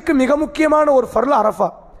ஹஜ்ஜுக்கு மிக முக்கியமான ஒரு ஃபர்ல் அரஃபா.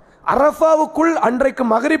 அரஃபாவுக்குள் அன்றைக்கு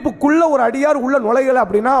மகரிப்புக்குள்ள ஒரு அடியார் உள்ள நுழையலை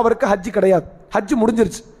அப்படின்னா அவருக்கு ஹஜ்ஜு கிடையாது, ஹஜ்ஜு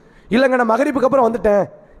முடிஞ்சிருச்சு. இல்லைங்க நான் மகரிப்புக்கு அப்புறம் வந்துட்டேன்,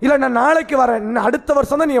 இல்லை நான் நாளைக்கு வரேன், இன்னும் அடுத்த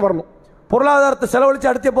வருஷம் தான் நீ வரணும், பொருளாதாரத்தை செலவழித்து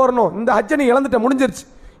அடுத்தே போறணும், இந்த ஹஜ்ஜை நீ இழந்துட்ட, முடிஞ்சிருச்சு,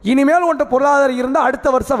 இனிமேல் உன்ட்ட பொருளாதாரம் இருந்தால் அடுத்த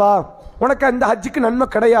வருஷம் வா, உனக்கு அந்த ஹஜ்ஜுக்கு நன்மை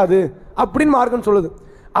கிடையாது அப்படின்னு மார்க்கம் சொல்லுது.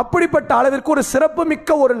 அப்படிப்பட்ட அளவிற்கு ஒரு சிறப்பு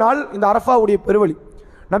மிக்க ஒரு நாள் இந்த அரஃபாவுடைய பெருவழி.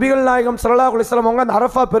 நபிகள் நாயகம் ஸல்லல்லாஹு அலைஹி வஸல்லம் அவங்க அந்த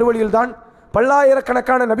அரஃபா பெருவழியில் தான்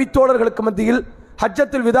பல்லாயிரக்கணக்கான நபித்தோழர்களுக்கு மத்தியில்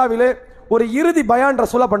ஹஜ்ஜத்துல் விதாவிலே ஒரு இறுதி பயான்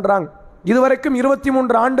ரசூலா பண்றாங்க. இதுவரைக்கும்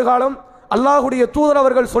 23 ஆண்டு காலம் அல்லாஹுடைய தூதர்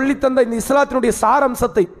அவர்கள் சொல்லித்தந்த இந்த இஸ்லாத்தினுடைய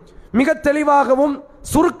சாரம்சத்தை மிக தெளிவாகவும்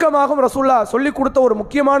சுருக்கமாகவும் ரசூல்லா சொல்லிக் கொடுத்த ஒரு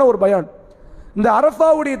முக்கியமான ஒரு பயான். இந்த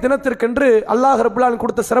அரஃபாவுடைய தினத்திற்கென்று அல்லாஹ் ரப்பல் ஆலமீன்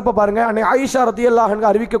கொடுத்த சிறப்பை பாருங்க. அன்னை ஆயிஷா ரலியல்லாஹு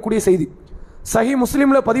அன்ஹா அறிவிக்கக்கூடிய செய்தி சஹீஹ்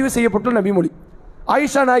முஸ்லிம்ல பதிவு செய்யப்பட்ட நபிமொழி.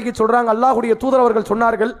 ஆயிஷா நாயகி சொல்றாங்க, அல்லாஹுடைய தூதர் அவர்கள்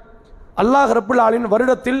சொன்னார்கள், அல்லாஹ் ரப்பல் ஆலமீன்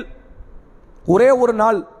வருடத்தில் ஒரே ஒரு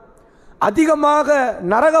நாள் அதிகமாக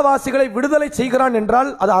நரகவாசிகளை விடுதலை செய்கிறான் என்றால்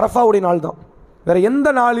அது அரஃபாவுடைய நாள் தான். வேற எந்த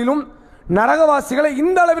நாளிலும் நரகவாசிகளை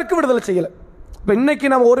இந்த அளவிற்கு விடுதலை செய்யலை. இப்போ இன்னைக்கு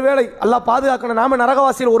நம்ம ஒருவேளை அல்லாஹ் பாதுகாக்கணும், நாம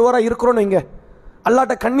நரகவாசியில் ஒருவராக இருக்கிறோன்னு இங்க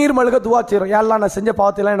அல்லாட்ட கண்ணீர் மல்க துவா செய்கிறோம், யாரெல்லாம் நான் செஞ்ச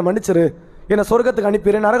பாவத்தையெல்லாம் என்னை மன்னிச்சிரு, என்னை சொர்க்கத்துக்கு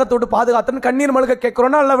அனுப்பிடு, நரகத்தை விட்டு பாதுகாத்துன்னு கண்ணீர் மல்க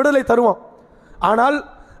கேட்கிறோன்னா அல்லாஹ் விடுதலை தருவான். ஆனால்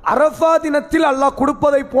அரஃபா தினத்தில் அல்லாஹ்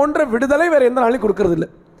கொடுப்பதை போன்ற விடுதலை வேற எந்த நாளையும் கொடுக்கறது இல்லை.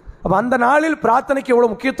 அப்போ அந்த நாளில் பிரார்த்தனைக்கு எவ்வளோ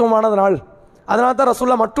முக்கியத்துவமானது நாள். அதனால தான்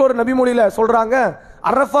ரசூல்லா மற்றொரு நபிமொழியில சொல்றாங்க,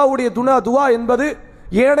 அரஃபாவுடைய துவா என்பது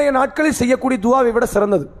ஏனைய நாட்களில் செய்யக்கூடிய துவாவை விட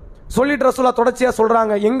சிறந்தது. சொல்லிட்டு ரசூல்லா தொடர்ச்சியா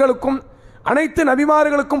சொல்றாங்க, எங்களுக்கும் அனைத்து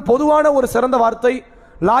நபிமார்களுக்கும் பொதுவான ஒரு சிறந்த வார்த்தை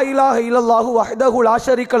லா இலாஹ இல்லல்லாஹு வஹ்தஹு லா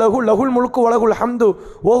ஷரீக லஹு லஹுல் முல்கு வலஹுல் ஹம்து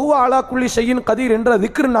வஹுவ அலா குல்லி ஷைஇன் கதீர் என்ற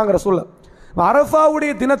திக்ருன்னாங்க ரசூல்லா.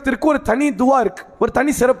 அரஃபாவுடைய தினத்திற்கு ஒரு தனி துவா இருக்கு, ஒரு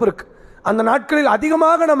தனி சிறப்பு இருக்கு. அந்த நாட்களில்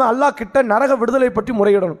அதிகமாக நம்ம அல்லாஹ் கிட்ட நரக விடுதலை பற்றி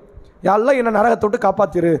முறையிடணும். யா அல்லாஹ் என்ன நரகத்தை விட்டு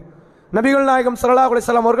காப்பாத்திரு. நபிகள் நாயகம் ஸல்லல்லாஹு அலைஹி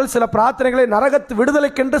வஸல்லம் அவர்கள் சில பிரார்த்தனைகளை நரகத்து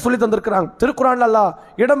விடுதலைக்கென்று சொல்லி தந்திருக்கிறாங்க. திருக்குர்ஆன்ல அல்லாஹ்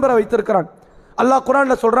இடம்பெற வைத்திருக்கிறான். அல்லாஹ்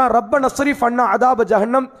குர்ஆன்ல சொல்றான், ரப்பனா ஸரிஃப் அன்னா அதாப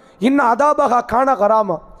ஜஹன்னம் இன்ன அதாபஹா கான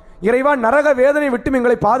கராமா. இறைவா நரக வேதனை விட்டு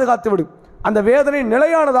எங்களை பாதுகாத்து விடு, அந்த வேதனை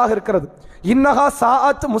நிலையானதாக இருக்கிறது. இன்னஹா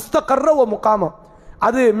சாஅத் முஸ்தகர்ர வ முகாமா,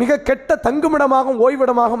 அது மிக கெட்ட தங்குமிடமாகவும்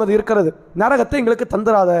ஓய்விடமாகவும் அது இருக்கிறது, நரகத்தை எங்களுக்கு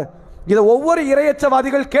தந்துராத. இதை ஒவ்வொரு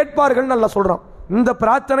இறையச்சவாதிகள் கேட்பார்கள் நல்லா சொல்றான். இந்த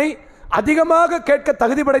பிரார்த்தனை அதிகமாக கேட்க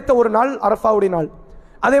தகுதி படைத்த ஒரு நாள் அரஃபாவுடைய நாள்.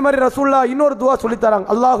 அதே மாதிரி ரசூல்லா இன்னொரு துவா சொல்லித் தராங்க,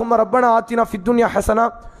 அல்லாஹும்ம ரப்பனா ஆத்தினா ஃபித் துன்யா ஹஸனா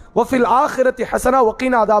வ ஃபில் ஆখিরাতি ஹஸனா வ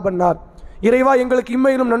கீனா அதாபன்னார். இறைவா எங்களுக்கு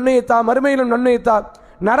இம்மையிலும் நன்மையை தா, மறுமையிலும் நன்மையை தா,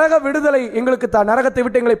 நரக விடுதலை எங்களுக்கு தா, நரகத்தை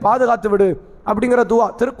விட்டு எங்களை பாதுகாத்து விடு அப்படிங்கிற துவா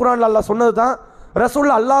திருக்குர்ஆன்ல அல்லாஹ் சொன்னது தான்.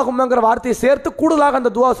 ரசூல்லா அல்லாஹும்மங்கிற வார்த்தையை சேர்த்து கூடுதலாக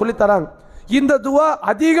அந்த துவா சொல்லித் தராங்க. இந்த துவா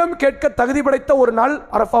அதிகம் கேட்க தகுதி படைத்த ஒரு நாள்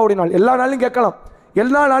அரஃபாவுடைய நாள். எல்லா நாளையும் கேட்கலாம்,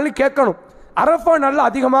 எல்லா நாளையும் கேட்கணும், அரஃபா நாளில்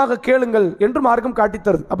அதிகமாக கேளுங்கள் என்று மார்க்கம் காட்டித்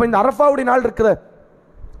தருது. அப்போ இந்த அரஃபாவுடைய நாள் இருக்கிற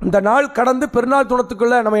இந்த நாள் கடந்து பெருநாள்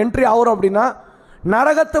துணத்துக்குள்ள நம்ம என்ட்ரி ஆகிறோம் அப்படின்னா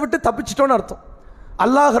நரகத்தை விட்டு தப்பிச்சிட்டோன்னு அர்த்தம்.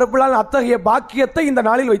 அல்லாஹ் ரப்பல் ஆலமீன் அத்தகைய பாக்கியத்தை இந்த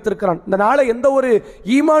நாளில் வைத்திருக்கிறான். இந்த நாளை எந்த ஒரு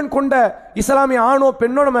ஈமான் கொண்ட இஸ்லாமிய ஆணோ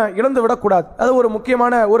பெண்ணோ நம்ம இழந்து விடக்கூடாது, அது ஒரு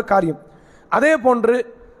முக்கியமான ஒரு காரியம். அதே போன்று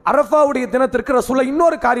அரஃபாவுடைய தினத்திற்கு ரசூலுல்லாஹ்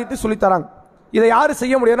இன்னொரு காரியத்தை சொல்லித் தராங்க. இதை யாரு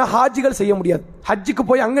செய்ய முடியாதுன்னா ஹாஜிகள் செய்ய முடியாது. ஹஜ்ஜுக்கு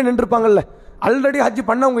போய் அங்கே நின்றுப்பாங்கல்ல, ஆல்ரெடி ஹஜ்ஜு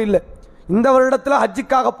பண்ணவங்க இல்லை, இந்த வருடத்தில்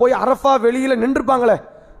ஹஜ்ஜுக்காக போய் அரஃபா வெளியில் நின்றுப்பாங்களே,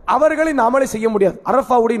 அவர்கள் இந்த அமலை செய்ய முடியாது.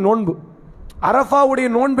 அரஃபாவுடைய நோன்பு, அரஃபாவுடைய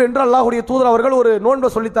நோன்பு என்று அல்லாஹ்வுடைய தூதர் அவர்கள் ஒரு நோன்பை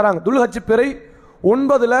சொல்லித்தராங்க. துல்ஹஜ் பிறை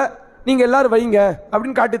 9 நீங்கள் எல்லாரும் வைங்க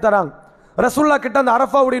அப்படின்னு காட்டி தராங்க. ரசூல்லா கிட்ட அந்த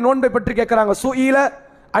அரஃபாவுடைய நோன்பை பற்றி கேட்குறாங்க. சுஈல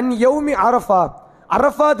அன் யௌமி அரஃபா,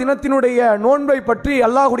 அரஃபா தினத்தினுடைய நோன்பை பற்றி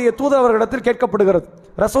அல்லாஹ்வுடைய தூதர் அவர்களிடத்தில் கேட்கப்படுகிறது.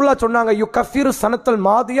 ரசூல்லா சொன்னாங்க, யு கஃபிரு சனத்தல்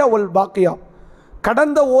மாதியா ஒல் பாக்கியா,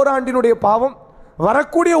 கடந்த ஓராண்டினுடைய பாவம்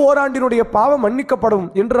வரக்கூடிய ஓராண்டினுடைய பாவம் மன்னிக்கப்படும்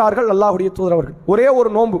என்றார்கள் அல்லாஹ்வுடைய தூதர் அவர்கள். ஒரே ஒரு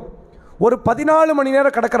நோன்பு, ஒரு 14 மணி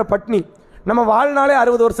நேரம் கடக்கிற பட்னி. நம்ம வாழ்நாளே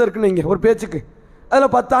 60 வருஷம் இருக்குன்னு இங்கே ஒரு பேச்சுக்கு,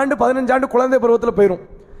 அதில் 10 ஆண்டு 15 ஆண்டு குழந்தை பருவத்தில் போயிடும்.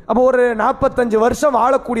 அப்போ ஒரு 45 வருஷம்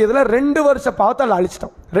வாழக்கூடியதில் 2 வருஷ பாவத்தை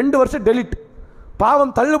அழிச்சிட்டோம். 2 வருஷம் டெலிட்,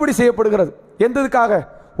 பாவம் தள்ளுபடி செய்யப்படுகிறது. எந்ததுக்காக?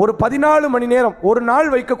 ஒரு 14 மணி நேரம் ஒரு நாள்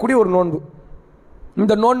வைக்கக்கூடிய ஒரு நோன்பு.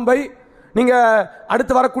 இந்த நோன்பை நீங்கள்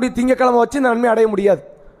அடுத்து வரக்கூடிய திங்கக்கிழமை வச்சு இந்த நன்மை அடைய முடியாது,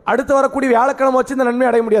 அடுத்து வரக்கூடிய வியாழக்கிழமை வச்சு இந்த நன்மை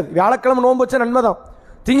அடைய முடியாது. வியாழக்கிழமை நோன்பு வச்சா நன்மை தான்,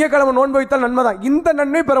 திங்கக்கிழமை நோன்பு வைத்தால் நன்மை தான். இந்த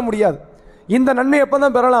நன்மை பெற முடியாது. இந்த நன்மை எப்போ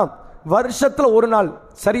தான் பெறலாம்? வருஷத்தில் ஒரு நாள்,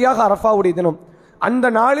 சரியாக அரஃபாவுடைய தினம். அந்த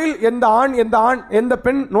நாளில் எந்த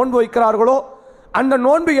பெண் நோன்பு வைக்கிறார்களோ அந்த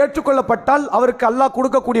நோன்பு ஏற்றுக்கொள்ளப்பட்டால் அவருக்கு அல்லாஹ்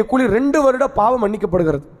கொடுக்கக்கூடிய கூலி 2 வருட பாவம்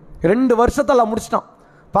மன்னிக்கப்படுகிறது. 2 வருஷத்தை அல்லாஹ் முடிச்சிட்டான்,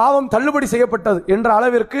 பாவம் தள்ளுபடி செய்யப்பட்டது என்ற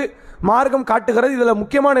அளவிற்கு மார்க்கம் காட்டுகிறது. இதில்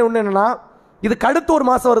முக்கியமான ஒன்று என்னன்னா, இதுக்கு அடுத்து ஒரு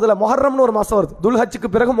மாதம் வருதுல்ல, மொஹர்ரம்னு ஒரு மாதம் வருது. துல்ஹஜ்ஜுக்கு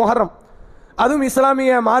பிறகு மொஹர்ரம், அதுவும்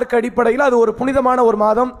இஸ்லாமிய மார்க் அடிப்படையில் அது ஒரு புனிதமான ஒரு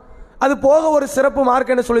மாதம். அது போக ஒரு சிறப்பு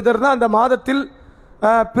மார்க் என்ன சொல்லி தருந்தா, அந்த மாதத்தில்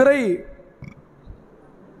பிறை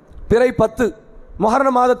 10,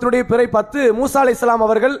 மொஹர்ரம் மாதத்தினுடைய பிறை 10 மூசா அலைஹிஸ்ஸலாம்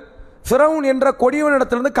அவர்கள் ஃபிரௌன் என்ற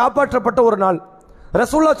கொடியவனிடத்திலிருந்து காப்பாற்றப்பட்ட ஒரு நாள்.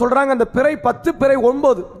 ரசூல்லா சொல்றாங்க, அந்த பிறை 10 பிறை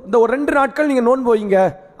 9 இந்த ஒரு 2 நாட்கள் நீங்க நோன்பு வைங்க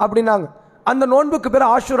அப்படின்னாங்க. அந்த நோன்புக்கு பேர்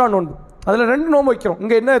ஆஷுரா நோன்பு. அதுல 2 நோன்பு வைக்கிறோம்.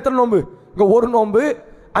 இங்க என்ன எத்தனை நோன்பு? இங்க ஒரு நோன்பு,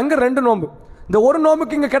 அங்க 2 நோன்பு. இந்த ஒரு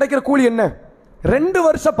நோன்புக்கு இங்க கிடைக்கிற கூலி என்ன? 2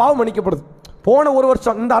 வருஷம் பாவம் மன்னிக்கப்படுது. போன ஒரு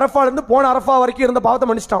வருஷம், இந்த அரஃபால இருந்து போன அரஃபா வரைக்கும் இருந்த பாவத்தை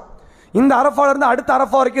மன்னிச்சிட்டான். இந்த அரஃபால இருந்து அடுத்த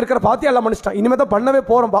அரஃபா வரைக்கும் இருக்கிற பாவத்தை எல்லாம் மன்னிச்சிட்டான். இனிமே தான் பண்ணவே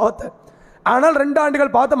போறோம் பாவத்தை. ஆனால் 2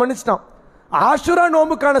 ஆண்டுகள் பாவத்தை மன்னிச்சிட்டான். ஆஷுரா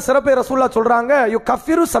நோம்புக்கான சிறப்பை ரசூல்லா சொல்றாங்க, யு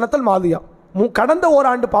கஃபிரு சனத்தல் மாதியா, கடந்த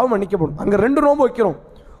ஓராண்டு பாவம் மன்னிக்கப்படும். அங்க 2 நோம்பு வைக்கிறோம்,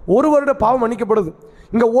 1 வருட பாவம் மன்னிக்கப்படுது.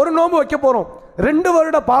 இங்க ஒரு நோம்பு வைக்க போறோம், 2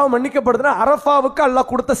 வருட பாவம் மன்னிக்கப்படுதுன்னா அரஃபாவுக்கு அல்லாஹ்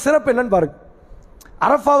கொடுத்த சிறப்பு என்னன்னு பாருங்க.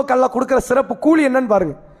 அரஃபாவுக்கு அல்லாஹ் கொடுக்கிற சிறப்பு கூலி என்னன்னு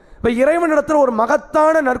பாருங்க. இப்ப இறைவனிடத்தில் ஒரு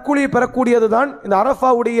மகத்தான நற்கூலியை பெறக்கூடியது தான் இந்த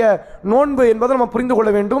அரஃபாவுடைய நோன்பு என்பதை நம்ம புரிந்து கொள்ள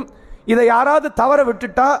வேண்டும். இதை யாராவது தவற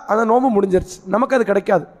விட்டுட்டா அந்த நோன்பு முடிஞ்சிருச்சு, நமக்கு அது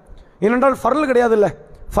கிடைக்காது. ஏனென்றால் ஃபர்ல் கிடையாது. இல்லை,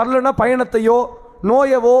 ஃபர்லுனா பயணத்தையோ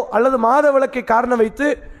நோயவோ அல்லது மாத விளக்கை காரணம் வைத்து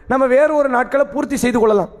நம்ம வேறு ஒரு நாட்களை பூர்த்தி செய்து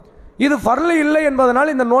கொள்ளலாம். இது ஃபர்ல் இல்லை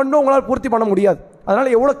என்பதனால் இந்த நோன்பை உங்களால் பூர்த்தி பண்ண முடியாது.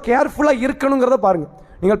 அதனால் எவ்வளோ கேர்ஃபுல்லாக இருக்கணுங்கிறத பாருங்கள்.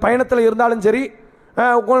 நீங்கள் பயணத்தில் இருந்தாலும் சரி,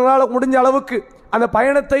 உங்களால் முடிஞ்ச அளவுக்கு அந்த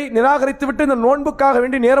பயணத்தை நிராகரித்து விட்டு இந்த நோன்புக்காக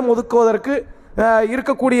வேண்டி நேரம் ஒதுக்குவதற்கு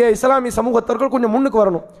இருக்கக்கூடிய இஸ்லாமிய சமூகத்தர்கள் கொஞ்சம் முன்னுக்கு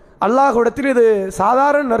வரணும். அல்லாஹ்விடத்தில் இது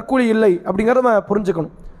சாதாரண நற்கூலி இல்லை அப்படிங்கிறத நம்ம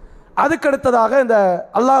புரிஞ்சுக்கணும். அதுக்கு அடுத்ததாக இந்த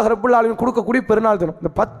அல்லாஹ் ரப்புல் ஆலமீன் கொடுக்கக்கூடிய பெருநாள் தினம்,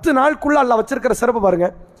 இந்த 10 நாளுக்குள்ள அல்லாஹ் வச்சிருக்கிற சிறப்பு பாருங்க.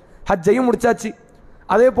 ஹஜ்ஜையும் முடிச்சாச்சு,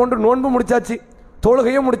 அதே போன்று நோன்பு முடிச்சாச்சு,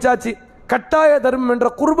 தொழுகையும் முடிச்சாச்சு, கட்டாய தர்மம் என்ற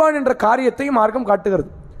குர்பான் என்ற காரியத்தையும் மார்க்கம் காட்டுகிறது.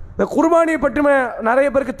 இந்த குர்பானியை பற்றி நிறைய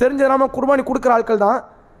பேருக்கு தெரிஞ்சதாம குர்பானி கொடுக்குற ஆட்கள் தான்.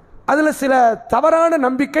 அதில் சில தவறான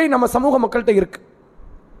நம்பிக்கை நம்ம சமூக மக்கள்கிட்ட இருக்கு.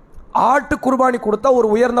 ஆட்டு குர்பானி கொடுத்தா ஒரு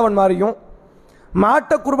உயர்ந்தவன் மாதிரியும்,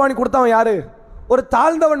 மாட்டை குர்பானி கொடுத்தவன் யாரு ஒரு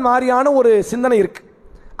தாழ்ந்தவன் மாதிரியான ஒரு சிந்தனை இருக்கு.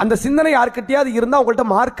 அந்த சிந்தனை யாருக்கிட்டையாவது இருந்தால் அவங்கள்ட்ட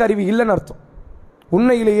மார்க் அறிவு இல்லைன்னு அர்த்தம்.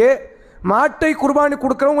 உண்மையிலேயே மாட்டை குர்பானி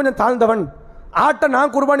கொடுக்குறவன் கொஞ்சம் தாழ்ந்தவன், ஆட்டை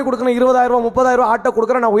நான் குர்பானி கொடுக்கணும் 20,000 30,000 ஆட்டை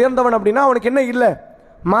கொடுக்குறேன் நான் உயர்ந்தவன் அப்படின்னா அவனுக்கு என்ன இல்லை?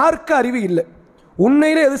 மார்க்க அறிவு இல்லை.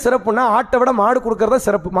 உண்மையிலே எது சிறப்புன்னா ஆட்டை விட மாடு கொடுக்கறத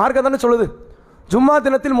சிறப்பு. மார்க்க தானே சொல்லுது. ஜும்மா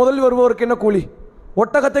தினத்தில் முதல் வருபவருக்கு என்ன கூலி?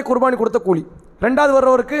 ஒட்டகத்தை குர்பானி கொடுத்த கூலி. 2வது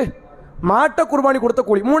வருவருக்கு மாட்டை குர்பானி கொடுத்த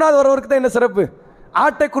கூலி. 3வது வருவருக்கு தான் என்ன சிறப்பு?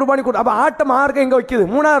 ஆட்டை குர்பானி கொடு. அப்போ ஆட்டை மார்க்க எங்கே வைக்குது?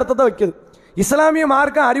 3வது அர்த்தத்தை வைக்குது. இஸ்லாமிய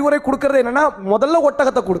மார்க்க அறிவுரை கொடுக்கறது என்னன்னா, முதல்ல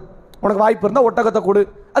ஒட்டகத்தை கொடு, உனக்கு வாய்ப்பு இருந்தால் ஒட்டகத்தை கொடு.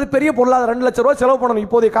 அது பெரிய பொருளாதார 2 லட்சம் ரூபாய் செலவு பண்ணணும்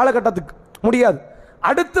இப்போதைய காலகட்டத்துக்கு, முடியாது.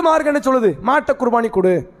 அடுத்து மார்க்க என்ன சொல்லுது? மாட்டை குர்பானி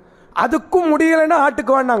கொடு. அதுக்கும் முடியலைன்னா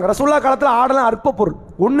ஆட்டுக்கு வேண்டாங்க. ரசூல்லா காலத்தில் ஆடலாம் அற்ப பொருள்,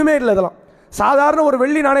 ஒண்ணுமே இல்லை. இதெல்லாம் சாதாரண ஒரு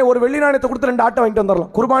வெள்ளி நாணயத்தை கொடுத்து 2 ஆட்டை வாங்கிட்டு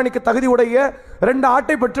வந்துடலாம். குர்பானிக்கு தகுதி உடைய 2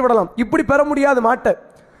 ஆட்டை பெற்று விடலாம். இப்படி பெற முடியாது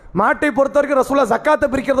மாட்டை பொறுத்த வரைக்கும் ரசூல்லா ஜக்காத்தை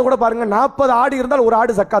பிரிக்கிறத கூட பாருங்க. 40 ஆடு இருந்தால் ஒரு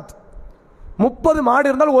ஆடு ஜக்காத், 30 மாடு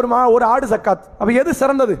இருந்தால் ஒரு ஆடு ஜக்காத். அப்ப எது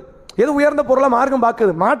சிறந்தது, எது உயர்ந்த பொருளா மார்க்கம்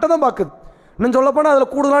பார்க்குது? மாட்டை தான் பார்க்குது. இன்னும் சொல்ல போனால்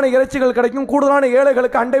அதில் கூடுதலான இறைச்சிகள் கிடைக்கும், கூடுதலான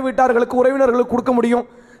ஏழைகளுக்கு அண்டை வீட்டார்களுக்கு உறவினர்களுக்கு கொடுக்க முடியும்.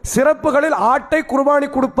 சிறப்புகளில் ஆட்டை குர்பானி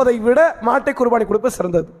கொடுப்பதை விட மாட்டை குர்பானி கொடுப்பது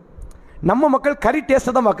சிறந்தது. நம்ம மக்கள் கறி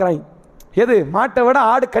டேஸ்ட்டை தான் பார்க்குறாங்க. எது? மாட்டை விட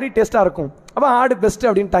ஆடு கறி டேஸ்ட்டாக இருக்கும், அப்போ ஆடு பெஸ்ட்டு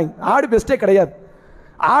அப்படின்ட்டாங்க. ஆடு பெஸ்ட்டே கிடையாது.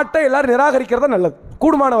 ஆட்டை எல்லாரும் நிராகரிக்கிறதா நல்லது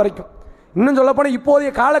கூடுமான வரைக்கும். இன்னும் சொல்ல போனால்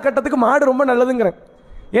இப்போதைய காலகட்டத்துக்கு மாடு ரொம்ப நல்லதுங்கிறேன்.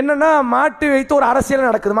 என்னன்னா மாட்டு வைத்து ஒரு அரசியல்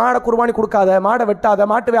நடக்குது. மாடை குர்பானி கொடுக்காத, மாடை வெட்டாத,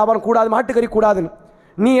 மாட்டு வியாபாரம் கூடாது, மாட்டுக்கறி கூடாதுன்னு.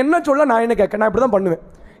 நீ என்ன சொல்ல, நான் என்ன கேட்க? நான் இப்படி தான் பண்ணுவேன்.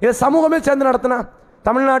 இதை சமூகமே சேர்ந்து நடத்தினா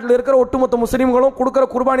தமிழ்நாட்டில் இருக்கிற ஒட்டுமொத்த முஸ்லீம்களும் கொடுக்குற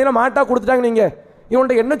குர்பானியில் மாட்டாக கொடுத்துட்டாங்க. நீங்கள்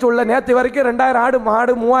இவன்ட்ட என்ன சொல்ல? நேற்று வரைக்கும் 2000 ஆடு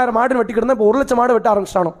மாடு 3000 மாடு வெட்டிக்கிட்டு இருந்தால் இப்போ 1 லட்சம் மாடு வெட்ட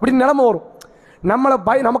ஆரம்பிச்சிட்டானோ இப்படி நிலைமை வரும்.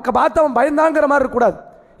 நமக்கு பார்த்து அவன் பயந்தாங்கிற மாதிரி இருக்கக்கூடாது.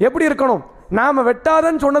 எப்படி இருக்கணும்? நாம்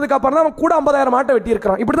வெட்டாதன்னு சொன்னதுக்கு அப்புறம் தான் அவன் கூட 50,000 மாட்டை வெட்டி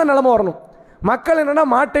இருக்கிறான். இப்படி தான் நிலைமை வரணும். மக்கள் என்னன்னா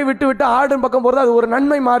மாட்டை விட்டு விட்டு ஆடு பக்கம் போகிறது அது ஒரு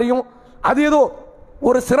நன்மை மாறியும் அது ஏதோ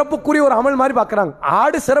ஒரு சிறப்புக்குரிய ஒரு அமல் மாதிரி பார்க்குறாங்க.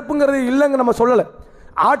 ஆடு சிறப்புங்கிறது இல்லைங்க, நம்ம சொல்லலை.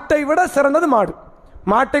 ஆட்டை விட சிறந்தது மாடு.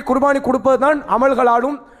 மாட்டை குர்பானி கொடுப்பது தான்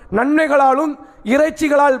அமல்களாலும் நன்மைகளாலும்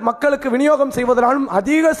இறைச்சிகளால் மக்களுக்கு விநியோகம் செய்வதனாலும்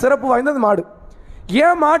அதிக சிறப்பு வாய்ந்தது மாடு.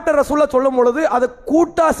 ஏன் மாட்டை ரசூலா சொல்லும் பொழுது அதை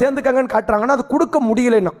கூட்டா சேர்ந்துக்கங்கன்னு காட்டுறாங்கன்னா, அது கொடுக்க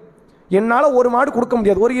முடியலைன்னா என்னால் ஒரு மாடு கொடுக்க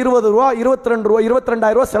முடியாது. ஒரு 20 ரூபா 22 ரூபா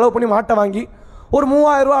 22,000 ரூபா செலவு பண்ணி மாட்டை வாங்கி ஒரு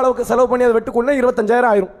 3,000 ரூபா அளவுக்கு செலவு பண்ணி அதை வெட்டுக்கொண்டு 25,000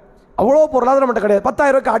 ஆயிரும். அவ்வளோ பொருளாதாரம் மட்டும் கிடையாது.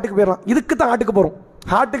 10,000 ரூபாய்க்கு ஆட்டுக்கு போயிடலாம். இதுக்கு தான் ஆட்டுக்கு போகிறோம்.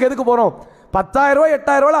 ஆட்டுக்கு எதுக்கு போகிறோம்? 10,000 ரூபாய்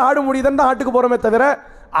 8,000 ரூபாய் ஆடு முடியுதுன்னு தான் ஆட்டுக்கு போகிறோமே தவிர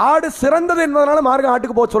ஆடு சிறந்தது என்பதனால மார்க்கம்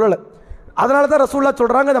ஆட்டுக்கு போக சொல்லலை. அதனால தான் ரசூலுல்லாஹ்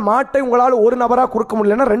சொல்கிறாங்க, இந்த மாட்டை உங்களால் ஒரு நபராக கொடுக்க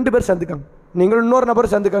முடியலன்னா 2 பேர் சேர்ந்துக்கங்க. நீங்கள் இன்னொரு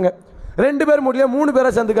நபர் சேர்ந்துக்கங்க. 2 பேர் முடியல 3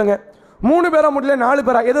 பேரை சேர்ந்துக்கங்க. 3 பேரா முடியல 4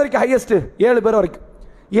 பேரா, எது வரைக்கும் ஹையஸ்ட் 7 பேர் வரைக்கும்.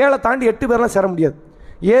 7 தாண்டி 8 பேர்லாம் சேர முடியாது.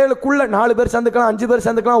 7க்குள்ள 4 பேர் சேர்ந்துக்கலாம், 5 பேர்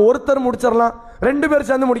சேர்ந்துக்கலாம், ஒருத்தர் முடிச்சிடலாம், 2 பேர்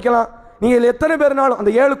சேர்ந்து முடிக்கலாம். நீங்கள் எத்தனை பேர்னாலும்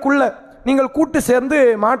அந்த 7க்குள்ள நீங்கள் கூட்டு சேர்ந்து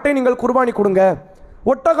மாட்டை நீங்கள் குர்பானி கொடுங்க.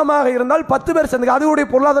 ஒட்டகமாக இருந்தால் 10 பேர் சேர்ந்துக்க. அதுடைய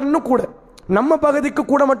பொருளாதாரம் இன்னும் கூட. நம்ம பகுதிக்கு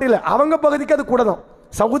கூட மட்டும் இல்லை, அவங்க பகுதிக்கு அது கூட தான்.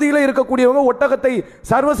 சவுதியில் இருக்கக்கூடியவங்க ஒட்டகத்தை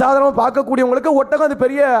சர்வசாதாரணமாக பார்க்கக்கூடியவங்களுக்கு ஒட்டகம் அது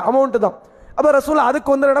பெரிய அமௌண்ட் தான். அப்போ ரசூல் அதுக்கு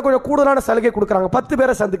வந்து கொஞ்சம் கூடுதலான சலுகை கொடுக்குறாங்க. 10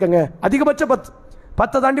 பேரை சேர்ந்துக்கங்க. அதிகபட்சம்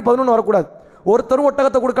 10 தாண்டி 11 வரக்கூடாது. ஒருத்தரும்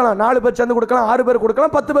ஒட்டகத்தை கொடுக்கலாம், 4 பேர் சேர்ந்து கொடுக்கலாம், 6 பேர்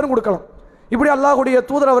கொடுக்கலாம், 10 பேரும் கொடுக்கலாம். இப்படி அல்லாஹ்வுடைய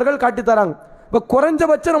தூதர் அவர்கள் காட்டி தராங்க. இப்போ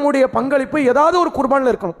குறைஞ்சபட்சம் நம்முடைய பங்களிப்பு ஏதாவது ஒரு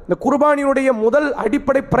குர்பானில் இருக்கணும். இந்த குர்பானியுடைய முதல்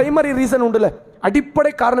அடிப்படை பிரைமரி ரீசன் உண்டுல,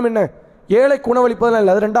 அடிப்படை காரணம் என்ன? ஏழைக்கு உணவளிப்பதெல்லாம்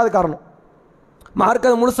இல்லை, அது 2வது காரணம். மார்க்க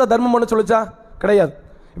அதை முழுசா தர்மம் பண்ண சொல்லிச்சா? கிடையாது.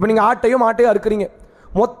 இப்போ நீங்கள் ஆட்டையும் அறுக்கிறீங்க,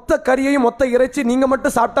 மொத்த கறியையும் மொத்த இறைச்சி நீங்கள்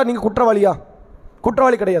மட்டும் சாப்பிட்டா நீங்கள் குற்றவாளியா?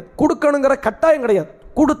 குற்றவாளி கிடையாது. கொடுக்கணுங்கிற கட்டாயம் கிடையாது.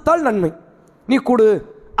 கொடுத்தால் நன்மை, நீ கொடு,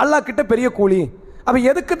 அல்லாஹ் கிட்ட பெரிய கூலி. அப்போ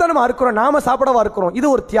எதுக்கு தான் நம்ம அறுக்கிறோம்? நாம சாப்பிடவா இருக்கிறோம்? இது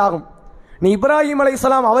ஒரு தியாகம். நீ இப்ராஹிம்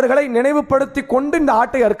அலைஹிஸ்ஸலாம் அவர்களை நினைவுபடுத்தி கொண்டு இந்த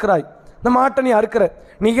ஆட்டை அறுக்கிறாய். இந்த மாட்டை நீ அறுக்கிற,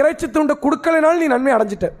 நீ இறைச்சி துண்டு கொடுக்கலைனாலும் நீ நன்மை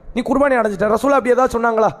அடைஞ்சிட்ட, நீ குர்பானி அடைஞ்சிட்ட. ரசூலா அப்படி ஏதாவது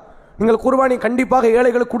சொன்னாங்களா? நீங்கள் குர்பானி கண்டிப்பாக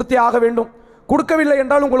ஏழைகளுக்கு கொடுத்தே ஆக வேண்டும், கொடுக்கவில்லை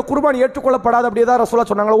என்றால் உங்கள் குர்பானி ஏற்றுக்கொள்ளப்படாது, அப்படி ஏதாவது ரசூலா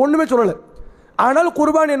சொன்னாங்களா? ஒன்றுமே சொல்லலை. ஆனால்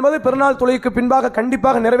குர்பானி என்பது பெருநாள் தொழுகைக்கு பின்பாக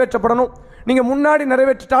கண்டிப்பாக நிறைவேற்றப்படணும். நீங்கள் முன்னாடி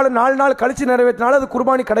நிறைவேற்றிட்டாலும் 4 நாள் கழிச்சு நிறைவேற்றினாலும் அது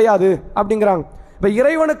குர்பானி கிடையாது அப்படிங்கிறாங்க. இப்போ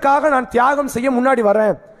இறைவனுக்காக நான் தியாகம் செய்ய முன்னாடி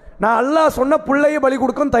வரேன், நான் அல்லாஹ் சொன்ன பிள்ளையை பலி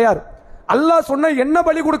கொடுக்கவும் தயார், அல்லாஹ் சொன்ன என்ன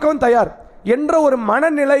பலி கொடுக்கவும் தயார் என்ற ஒரு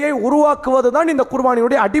மனநிலையை உருவாக்குவது தான் இந்த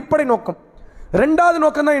குர்பானியுடைய அடிப்படை நோக்கம். 2வது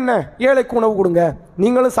நோக்கம் தான் என்ன? ஏழைக்கு உணவு கொடுங்க,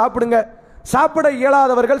 நீங்களும் சாப்பிடுங்க, சாப்பிட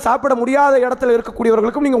இயலாதவர்கள் சாப்பிட முடியாத இடத்துல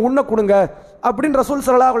இருக்கக்கூடியவர்களுக்கும் நீங்க உண்ண கொடுங்க அப்படின்னு ரசூல்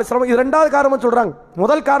ஸல்லல்லாஹு அலைஹி வஸல்லம் இது 2வது காரணம் சொல்றாங்க.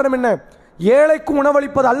 முதல் காரணம் என்ன? ஏழைக்கு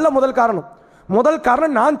உணவளிப்பது அல்ல முதல் காரணம். முதல்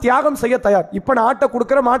காரணம் நான் தியாகம் செய்ய தயார். இப்போ நான் ஆட்டை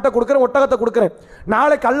கொடுக்குறேன், மாட்டை கொடுக்குறேன், ஒட்டகத்தை கொடுக்குறேன்,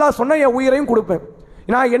 நாளைக்கு அல்லாஹ் சொன்ன என் உயிரையும் கொடுப்பேன்,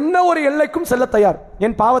 நான் என்ன ஒரு எல்லைக்கும் செல்ல தயார்,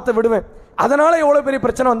 என் பாவத்தை விடுவேன், அதனால எவ்வளவு பெரிய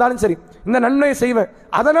பிரச்சனை வந்தாலும் சரி இந்த நன்மையை செய்வேன்,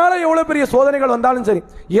 அதனால எவ்வளவு பெரிய சோதனைகள் வந்தாலும் சரி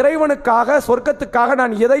இறைவனுக்காக சொர்க்கத்துக்காக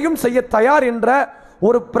நான் எதையும் செய்ய தயார் என்ற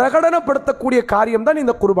ஒரு பிரகடனப்படுத்தக்கூடிய காரியம் தான்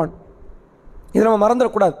இந்த குர்பான். இதை நம்ம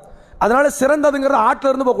மறந்துடக்கூடாது. அதனால சிறந்ததுங்கிறது ஆட்டில்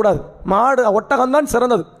இருந்து போகக்கூடாது. மாடு ஒட்டகம் தான்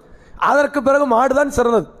சிறந்தது, அதற்கு பிறகு மாடு தான்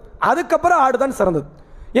சிறந்தது, அதுக்கப்புறம் ஆடு தான் சிறந்தது.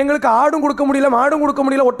 எங்களுக்கு ஆடும் கொடுக்க முடியல, மாடும் கொடுக்க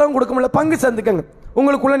முடியல, ஒட்டகம் கொடுக்க முடியல, பங்கு சேர்ந்துக்கங்க.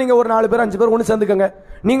 உங்களுக்குள்ள நீங்க ஒரு 4 பேர் 5 பேர் ஒன்று சேர்ந்துக்கங்க.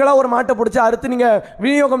 நீங்களா ஒரு மாட்டை பிடிச்சி அறுத்து நீங்க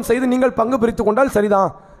விநியோகம் செய்து நீங்கள் பங்கு பிரித்து கொண்டால்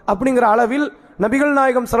சரிதான் அப்படிங்கிற அளவில் நபிகள்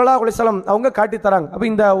நாயகம் ஸல்லல்லாஹு அலைஹி வஸல்லம் அவங்க காட்டி தராங்க. அப்போ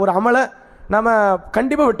இந்த ஒரு அமலை நம்ம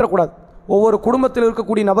கண்டிப்பாக விட்டுறக்கூடாது. ஒவ்வொரு குடும்பத்தில்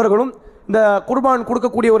இருக்கக்கூடிய நபர்களும் இந்த குர்பான்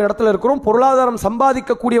கொடுக்கக்கூடிய ஒரு இடத்துல இருக்கிறோம். பொருளாதாரம்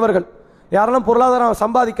சம்பாதிக்கக்கூடியவர்கள் யாரெல்லாம் பொருளாதாரம்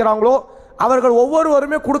சம்பாதிக்கிறாங்களோ அவர்கள்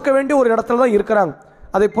ஒவ்வொருவருமே கொடுக்க வேண்டிய ஒரு இடத்துல தான் இருக்கிறாங்க.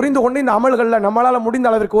 அதை புரிந்து கொண்டு இந்த அமல்களில் நம்மளால் முடிந்த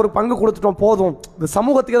அளவிற்கு ஒரு பங்கு கொடுத்துட்டோம் போதும், இந்த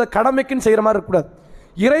சமூகத்துக்கு எதை கடமைக்குன்னு செய்கிற மாதிரி இருக்கக்கூடாது,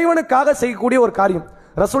 இறைவனுக்காக செய்யக்கூடிய ஒரு காரியம்.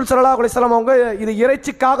 ரசூல் ஸல்லல்லாஹு அலைஹி வஸல்லம் அவங்க இது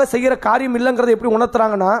இறைச்சிக்காக செய்கிற காரியம் இல்லைங்கிறத எப்படி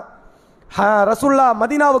உணர்த்துறாங்கன்னா, ரசூல்லா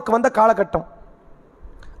மதீனாவுக்கு வந்த காலகட்டம்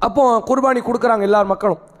அப்போ குர்பானி கொடுக்குறாங்க எல்லார்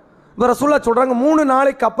மக்களும். இப்போ ரசூல்லா சொல்கிறாங்க 3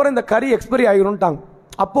 நாளைக்கு அப்புறம் இந்த கறி எக்ஸ்பைரி ஆகிரும்ட்டாங்க.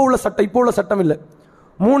 அப்போ உள்ள சட்டம் இப்போ உள்ள சட்டம் இல்லை,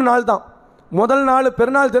 3 நாள் தான். முதல் நாள்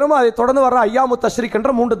பெருநாள் தினமும் அதை தொடர்ந்து வர்ற ஐயாமு தஷ்ரீக்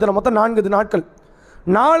என்ற 3 தினம், மொத்தம் 4 நாட்கள்.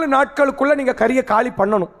 4 நாட்களுக்குள்ள நீங்க கறியை காலி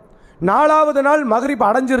பண்ணணும். 4வது நாள் மகரிப்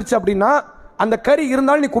அடைஞ்சிருச்சு அப்படின்னா அந்த கறி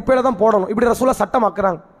இருந்தாலும் நீ குப்பையில தான் போடணும். இப்படி ரசூலா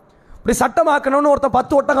சட்டமாக்குறாங்க. இப்படி சட்டமாக்கணும்னு ஒருத்தன்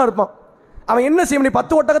 10 ஒட்டகம் இருப்பான், அவன் என்ன செய்ய முடியும்?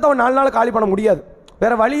 10 ஒட்டகத்தை அவன் 4 நாள் காலி பண்ண முடியாது,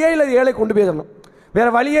 வேற வழியே இல்லை, ஏழை கொண்டு போயிடணும். வேற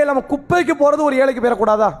வழியே இல்லாமல் குப்பைக்கு போகிறது ஒரு ஏழைக்கு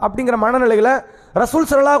பெறக்கூடாதா அப்படிங்கிற மனநிலையில் ரசூல்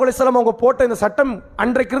ஸல்லல்லாஹு அலைஹி வஸல்லம் அவங்க போட்ட இந்த சட்டம்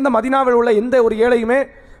அன்றைக்கு இருந்த மதீனாவில் உள்ள எந்த ஒரு ஏழையுமே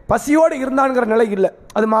பசியோடு இருந்தான்ங்கிற நிலை இல்லை,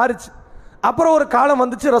 அது மாறிச்சு. அப்புறம் ஒரு காலம்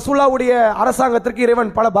வந்துச்சு, ரசூலுல்லாஹ்வுடைய அரசாங்கத்திற்கு இறைவன்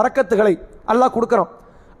பல பரக்கத்துகளை அல்லாஹ் கொடுக்குறான்.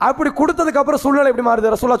 அப்படி கொடுத்ததுக்கு அப்புறம் சூழ்நிலை எப்படி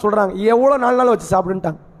மாறுது? ரசூலுல்லாஹ் சொல்றாங்க, எவ்வளோ நாள் வச்சு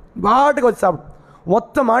சாப்பிடுன்ட்டாங்க, பாட்டுக்கு வச்சு சாப்பிடு,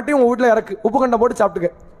 மொத்த மாட்டையும் உங்கள் வீட்டில் இறக்கு, உப்பு கண்டை போட்டு சாப்பிட்டுக்க,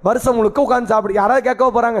 வருஷம் முழுக்க உட்காந்து சாப்பிடு, யாராவது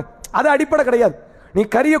கேட்கவோ போறாங்க? அது அடிப்படை கிடையாது. நீ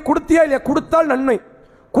கறியை கொடுத்தியா இல்லையா, கொடுத்தால் நன்மை,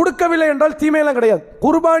 கொடுக்கவில்லை என்றால் தீமையெல்லாம் கிடையாது.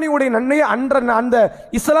 குர்பானியுடைய நன்மையை அந்த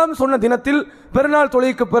இஸ்லாம் சொன்ன தினத்தில் பெருநாள்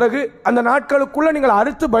தொழுகைக்கு பிறகு அந்த நாட்களுக்குள்ள நீங்கள்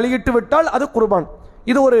அறுத்து பலியிட்டு விட்டால் அது குர்பான்.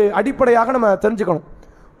 இது ஒரு அடிப்படையாக நம்ம தெரிஞ்சுக்கணும்.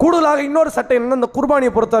 கூடுதலாக இன்னொரு சட்டம் என்ன, இந்த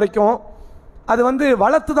குர்பானியை பொறுத்த வரைக்கும் அது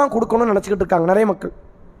வளர்த்து தான் கொடுக்கணும்னு நினச்சிக்கிட்டு இருக்காங்க நிறைய மக்கள்.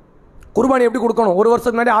 குர்பானி எப்படி கொடுக்கணும்? ஒரு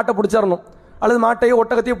வருஷத்துக்கு முன்னாடி ஆட்டை பிடிச்சிடணும், அல்லது மாட்டையோ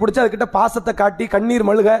ஒட்டகத்தையோ பிடிச்சி அதுக்கிட்ட பாசத்தை காட்டி கண்ணீர்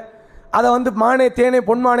மழுக அதை மானே தேனே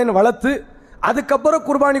பொன்மானேன்னு வளர்த்து அதுக்கப்புறம்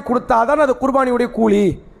குர்பானி கொடுத்தாதான் அது குர்பானியுடைய கூலி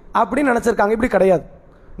அப்படின்னு நினச்சிருக்காங்க. இப்படி கிடையாது.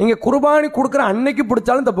 நீங்கள் குர்பானி கொடுக்குற அன்னைக்கு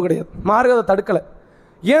பிடிச்சாலும் தப்பு கிடையாது, மார்க்கம் அதை தடுக்கலை.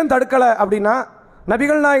 ஏன் தடுக்கலை அப்படின்னா,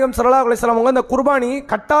 நபிகள் நாயகம் ஸல்லல்லாஹு அலைஹி வஸல்லம் அவங்க இந்த குர்பானி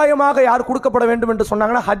கட்டாயமாக யார் கொடுக்கப்பட வேண்டும் என்று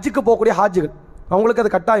சொன்னாங்கன்னா ஹஜ்ஜுக்கு போகக்கூடிய ஹாஜிகள், அவங்களுக்கு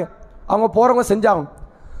அது கட்டாயம், அவங்க போகிறவங்க செஞ்சாகணும்.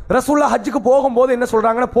 ரசூலுல்லாஹ் ஹஜ்ஜுக்கு போகும்போது என்ன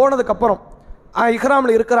சொல்கிறாங்கன்னா, போனதுக்கப்புறம்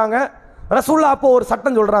இஹ்ராமில் இருக்கிறாங்க, ரசூலுல்லாஹ் அப்போ ஒரு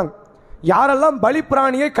சட்டம் சொல்கிறாங்க, யாரெல்லாம் பலி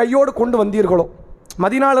பிராணியை கையோடு கொண்டு வந்தீர்களோ,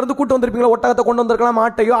 மதீனாவிலிருந்து கூட்டு வந்திருப்பீங்களோ, ஒட்டகத்தை கொண்டு வந்திருக்கலாம்,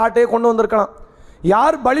 மாட்டையோ ஆட்டையோ கொண்டு வந்திருக்கலாம்,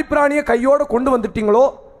 யார் பலி பிராணியை கையோடு கொண்டு வந்துட்டீங்களோ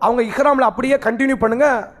அவங்க இஹ்ராமில் அப்படியே கண்டினியூ பண்ணுங்க,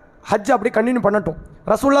 ஹஜ் அப்படியே கண்டினியூ பண்ணட்டும்.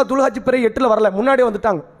 ரசூலுல்லாஹ் துல் ஹஜ் பிறகு 8 வரல, முன்னாடியே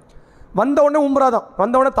வந்துட்டாங்க. வந்த உடனே உம்ரா தான்,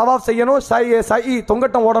 வந்த உடனே தவாஃப் செய்யணும், சை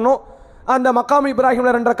தொங்கட்டம் ஓடணும், அந்த மக்காம்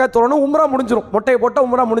இப்ராஹிம்ல 2 ரக்காத் தொழணும், உம்ரா முடிஞ்சிடும், மொட்டையை போட்டால்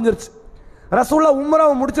உம்ரா முடிஞ்சிருச்சு. ரசூலுல்லாஹ்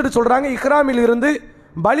உம்ராவை முடிச்சுட்டு சொல்றாங்க, இஹ்ராமில் இருந்து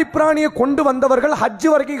பலிப்பிராணியை கொண்டு வந்தவர்கள் ஹஜ்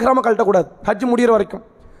வரைக்கும் இஹ்ராமை கழட்டக்கூடாது, ஹஜ் முடிகிற வரைக்கும்.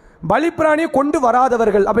 பலிப்பிராணியை கொண்டு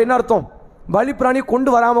வராதவர்கள், அப்போ என்ன அர்த்தம்? பலிப்பிராணியை கொண்டு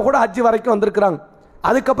வராமல் கூட ஹஜ் வரைக்கும் வந்திருக்கிறாங்க,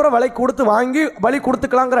 அதுக்கப்புறம் விலை கொடுத்து வாங்கி பலி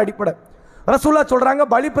கொடுத்துக்கலாங்கிற அடிப்படை. ரசூலுல்லாஹ் சொல்றாங்க,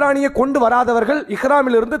 பலிப்பிராணியை கொண்டு வராதவர்கள்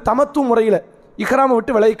இஹ்ராமில் இருந்து தமத்து முறையில் இஹ்ராமை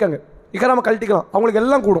விட்டு விளைவிக்கங்க, இஹ்ராமை கழட்டிக்கலாம், அவங்களுக்கு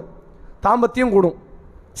எல்லாம் கூடும், தாம்பத்தியம் கூடும்,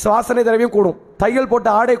 சுவாசனை திரவியம் கூடும், தையல் போட்ட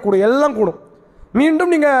ஆடை கூடும், எல்லாம் கூடும்.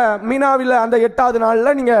 மீண்டும் நீங்கள் மீனாவில் அந்த 8வது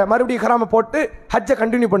நாளில் நீங்கள் மறுபடியும் இஹ்ராமை போட்டு ஹஜ்ஜை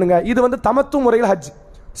கண்டினியூ பண்ணுங்க. இது தமத்து முறையில் ஹஜ்,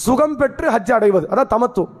 சுகம் பெற்று ஹஜ் அடைவது, அதான்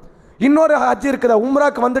தமத்து. இன்னொரு ஹஜ் இருக்குது,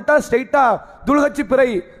 உம்ராக்கு வந்துட்டா ஸ்ட்ரெயிட்டா துல்ஹஜ் பிறை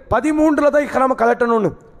 13 தான் இஹ்ராமை கலட்டணும்னு,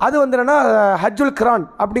 அது என்னன்னா ஹஜ்ஜுல் கிரான்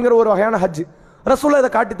அப்படிங்கிற ஒரு வகையான ஹஜ். ரசூலுல்லாஹ்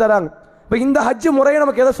இதை காட்டி தராங்க. இப்போ இந்த ஹஜ் முறையை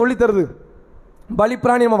நமக்கு எதை சொல்லி தருது?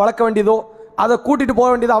 பலிப்பிராணி நம்ம வளர்க்க வேண்டியதோ அதை கூட்டிட்டு போக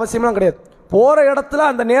வேண்டியதோ அவசியம்லாம் கிடையாது. போகிற இடத்துல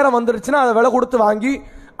அந்த நேரம் வந்துருச்சுன்னா அதை விலை கொடுத்து வாங்கி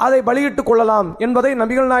அதை பலியிட்டு கொள்ளலாம் என்பதை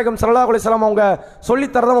நபிகள் நாயகம் ஸல்லல்லாஹு அலைஹி வஸல்லம் அவங்க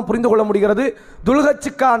சொல்லித்தரதை நம்ம புரிந்து கொள்ள முடிகிறது.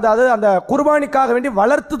 துல்ஹஜ்ஜுக்காக அந்த குர்பானிக்காக வேண்டி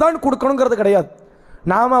வளர்த்து தான் கொடுக்கணுங்கிறது கிடையாது.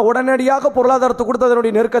 நாம உடனடியாக பொருளாதாரத்தை கொடுத்து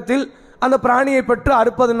அதனுடைய நெருக்கத்தில் அந்த பிராணியை பெற்று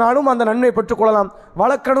அறுப்பதனாலும் அந்த நன்மையை பெற்றுக் கொள்ளலாம்.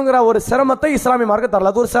 வளர்க்கணுங்கிற ஒரு சிரமத்தை இஸ்லாமிய மார்க்கம்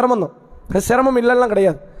தரல, அது ஒரு சிரமம் தான், சிரமம் இல்லைலாம்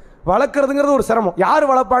கிடையாது. வளர்க்குறதுங்கிறது ஒரு சிரமம். யார்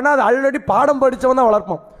வளர்ப்பான்னா அது ஆல்ரெடி பாடம் படித்தவன் தான்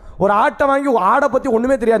வளர்ப்பான். ஒரு ஆட்டை வாங்கி ஆடை பற்றி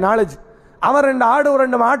ஒன்றுமே தெரியாது நாலேஜ், அவன் 2 ஆடு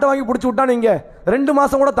 2 மாட்டை வாங்கி பிடிச்சி விட்டான்னு இங்கே 2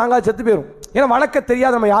 மாதம் கூட தாங்காது, செத்து போயிடும். ஏன்னா வளர்க்க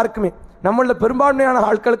தெரியாது நம்ம யாருக்குமே. நம்மள பெரும்பான்மையான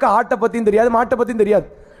ஆட்களுக்கு ஆட்டை பற்றியும் தெரியாது, மாட்டை பற்றியும் தெரியாது.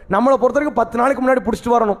 நம்மளை பொறுத்த வரைக்கும் 10 நாளைக்கு முன்னாடி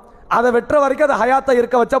பிடிச்சிட்டு வரணும், அதை வெட்டுற வரைக்கும் அதை ஹயாத்தா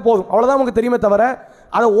இருக்க வச்சா போதும், அவ்வளோதான் நமக்கு தெரியுமே தவிர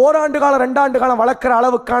அதை ஓராண்டு காலம் 2 ஆண்டு காலம் வளர்க்குற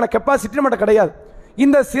அளவுக்கான கெப்பாசிட்டி நம்மகிட்ட கிடையாது.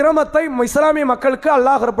 இந்த சிரமத்தை இஸ்லாமிய மக்களுக்கு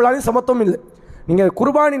அல்லாஹ் ரப்பல் ஆலமீன் சமத்துவம் இல்லை. நீங்கள்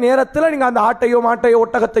குர்பானி நேரத்தில் நீங்கள் அந்த ஆட்டையோ மாட்டையோ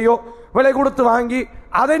ஒட்டகத்தையோ விலை கொடுத்து வாங்கி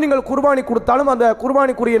அதை நீங்கள் குர்பானி கொடுத்தாலும் அந்த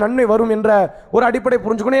குர்பானிக்குரிய நன்மை வரும் என்ற ஒரு அடிப்படை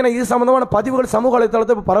புரிஞ்சுக்கணும். ஏன்னா இது சம்பந்தமான பதிவுகள் சமூக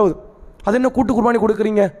வலைத்தளத்தை இப்போ பரவுது. அது என்ன கூட்டு குர்பானி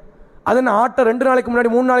கொடுக்குறீங்க, அது என்ன ஆட்டை 2 நாளைக்கு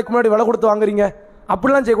முன்னாடி 3 நாளைக்கு முன்னாடி விலை கொடுத்து வாங்குறீங்க,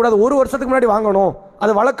 அப்படிலாம் செய்யக்கூடாது. 1 வருஷத்துக்கு முன்னாடி வாங்கணும்,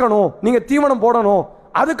 அதை வளர்க்கணும், நீங்கள் தீவனம் போடணும்,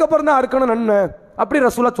 அதுக்கப்புறம் தான் அறுக்கணும் நன்மை. அப்படி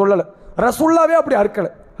ரசூலுல்லாஹ் சொல்லலை, ரசூலுல்லாஹ்வே அப்படி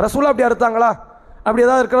அறுக்கலை. ரசூலுல்லாஹ் அப்படி அறுத்தாங்களா? அப்படி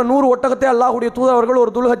ஏதாவது இருக்கிற 100 ஒட்டகத்தை அல்லாஹ்வுடைய தூதர்கள்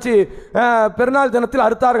ஒரு துல்ஹஜ் பெருநாள் தினத்தில்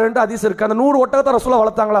அறுத்தார்கள் என்று ஹதீஸ் இருக்கு. அந்த 100 ஒட்டகத்தை ரசூலுல்லாஹ்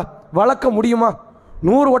வளர்த்தாங்களா? வளர்க்க முடியுமா?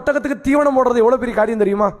 100 ஒட்டகத்துக்கு தீவனம் போடுறது எவ்வளோ பெரிய காரியம்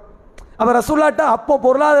தெரியுமா? அப்போ ரசூலுல்லாஹ்ட்ட அப்போ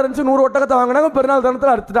பொருளாதாரம் இருந்துச்சு, 100 ஒட்டகத்தை வாங்கினாங்க, பெருநாள்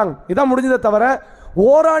தினத்தில் அறுத்துட்டாங்க. இதான் முடிஞ்சதை தவிர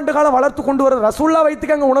ஓராண்டு காலம் வளர்த்து கொண்டு வர ரசூலுல்லாஹ்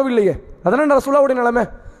வயிற்றுக்கு அங்கே உணவு இல்லையே. அதனால் ரசூலுல்லாஹ்வுடைய நிலைமை,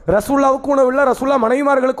 ரசூலுல்லாஹ்வுக்கு உணவு இல்லை, ரசூலுல்லாஹ்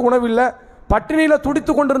மனைவிமார்களுக்கு உணவு இல்லை, பட்டினியில்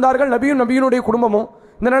துடித்து கொண்டிருந்தார்கள் நபியினுடைய குடும்பமும்.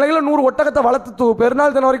 இந்த நிலையில் 100 ஒட்டகத்தை வளர்த்து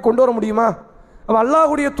பெருநாள் தினம் வரைக்கும் கொண்டு வர முடியுமா? அப்போ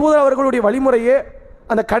அல்லாஹ்வுடைய தூதர் அவர்களுடைய வழிமுறையே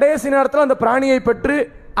அந்த கடைசி நேரத்தில் அந்த பிராணியை பெற்று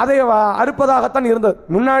அதை அறுப்பதாகத்தான் இருந்தது.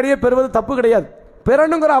 முன்னாடியே பெறுவது தப்பு கிடையாது,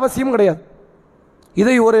 பெறணுங்கிற அவசியம் கிடையாது.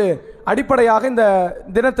 இதை ஒரு அடிப்படையாக இந்த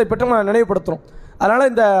தினத்தை பற்றி நம்ம நினைவுபடுத்துகிறோம். அதனால்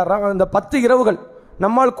இந்த 10 இரவுகள்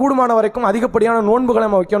நம்மால் கூடுமான வரைக்கும் அதிகப்படியான நோன்புகளை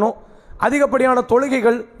நம்ம வைக்கணும், அதிகப்படியான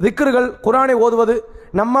தொழுகைகள், திக்ருகள், குர்ஆனை ஓதுவது,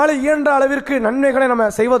 நம்மால் இயன்ற அளவிற்கு நன்மைகளை நம்ம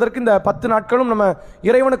செய்வதற்கு இந்த 10 நாட்களும் நம்ம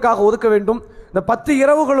இறைவனுக்காக ஒதுக்க வேண்டும். இந்த 10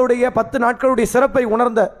 இரவுகளுடைய 10 நாட்களுடைய சிறப்பை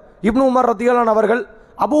உணர்ந்த இப்னு உமர் ரதியல்லான் அவர்கள்,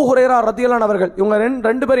 அபூ ஹுரைரா ரதியல்லான் அவர்கள், இவங்க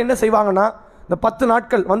ரெண்டு பேர் என்ன செய்வாங்கன்னா, இந்த 10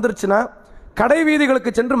 நாட்கள் வந்துருச்சுன்னா கடை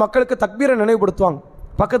வீதிகளுக்கு சென்று மக்களுக்கு தக்பீரை நினைவுபடுத்துவாங்க.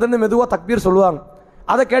 பக்கத்துலேருந்து மெதுவாக தக்பீர் சொல்லுவாங்க.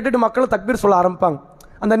 அதை கேட்டுட்டு மக்கள் தக்பீர் சொல்ல ஆரம்பிப்பாங்க.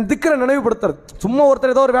 அந்த திக்கரை நினைவுபடுத்துறது. சும்மா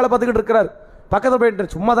ஒருத்தர் ஏதோ ஒரு வேலை பார்த்துக்கிட்டு இருக்கிறார், பக்கத்தில்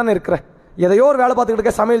போயிட்டு சும்மா தானே இருக்கிற, எதையோ ஒரு வேலை பார்த்துக்கிட்டு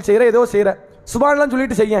இருக்க, சமையல் செய்கிற, ஏதோ செய்கிற, சுபான்லாம்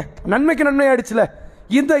சொல்லிட்டு செய்ய, நன்மைக்கு நன்மை ஆயிடுச்சுல.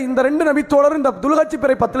 இந்த 2 நபித்தோழரும் இந்த துல்ஹஜ்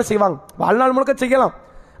பிறை 10 செய்வாங்க. வாழ்நாள் முழுக்க செய்யலாம்.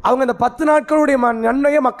 அவங்க இந்த 10 நாட்களுடைய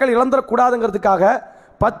நன்மையை மக்கள் இழந்துடக்கூடாதுங்கிறதுக்காக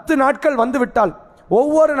 10 நாட்கள் வந்து விட்டால்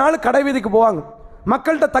ஒவ்வொரு நாளும் கடை வீதிக்கு போவாங்க.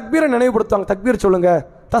 மக்கள்கிட்ட தக்பீரை நினைவுபடுத்துவாங்க. தக்பீர் சொல்லுங்க,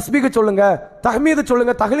 தஸ்பீக சொல்லுங்க, தஹ்மீது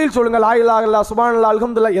சொல்லுங்க, தஹ்லீல் சொல்லுங்க, லா இலாஹ இல்லல்லாஹ், சுப்ஹானல்லாஹ்,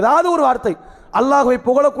 அல்ஹம்துலில்லாஹ், ஏதாவது ஒரு வார்த்தை, அல்லாஹ்வை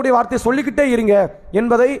புகழக்கூடிய வார்த்தையை சொல்லிக்கிட்டே இருங்க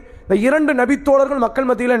என்பதை இந்த 2 நபித்தோழர்கள் மக்கள்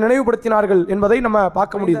மத்தியில் நினைவுபடுத்தினார்கள் என்பதை நம்ம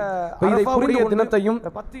பார்க்க முடியும். இதை புரிந்த தினத்தையும்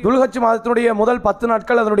துல்ஹஜ் மாதத்தினுடைய முதல் 10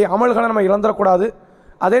 நாட்கள் அதனுடைய அமல்களை நம்ம இழந்துடக்கூடாது.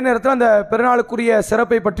 அதே நேரத்தில் அந்த பெருநாளுக்குரிய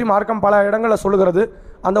சிறப்பை பற்றி மார்க்கம் பல இடங்களில் சொல்லுகிறது.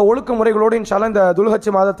 அந்த ஒழுக்க முறைகளோடு இன்ஷா அல்லாஹ் இந்த துல்ஹஜ்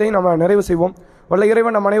மாதத்தை நம்ம நிறைவு செய்வோம். வல்ல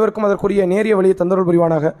இறைவன் நம் அனைவருக்கும் அதற்குரிய நேரிய வழியை தந்தருள்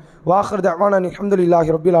புரிவானாக. வாஹிர் தஅவானா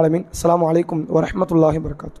அல்ஹம்துலில்லாஹி ரப்பில் ஆலமீன். அஸ்ஸலாமு அலைக்கும் வரஹ்மத்துல்லாஹி வபரகாத்துஹு.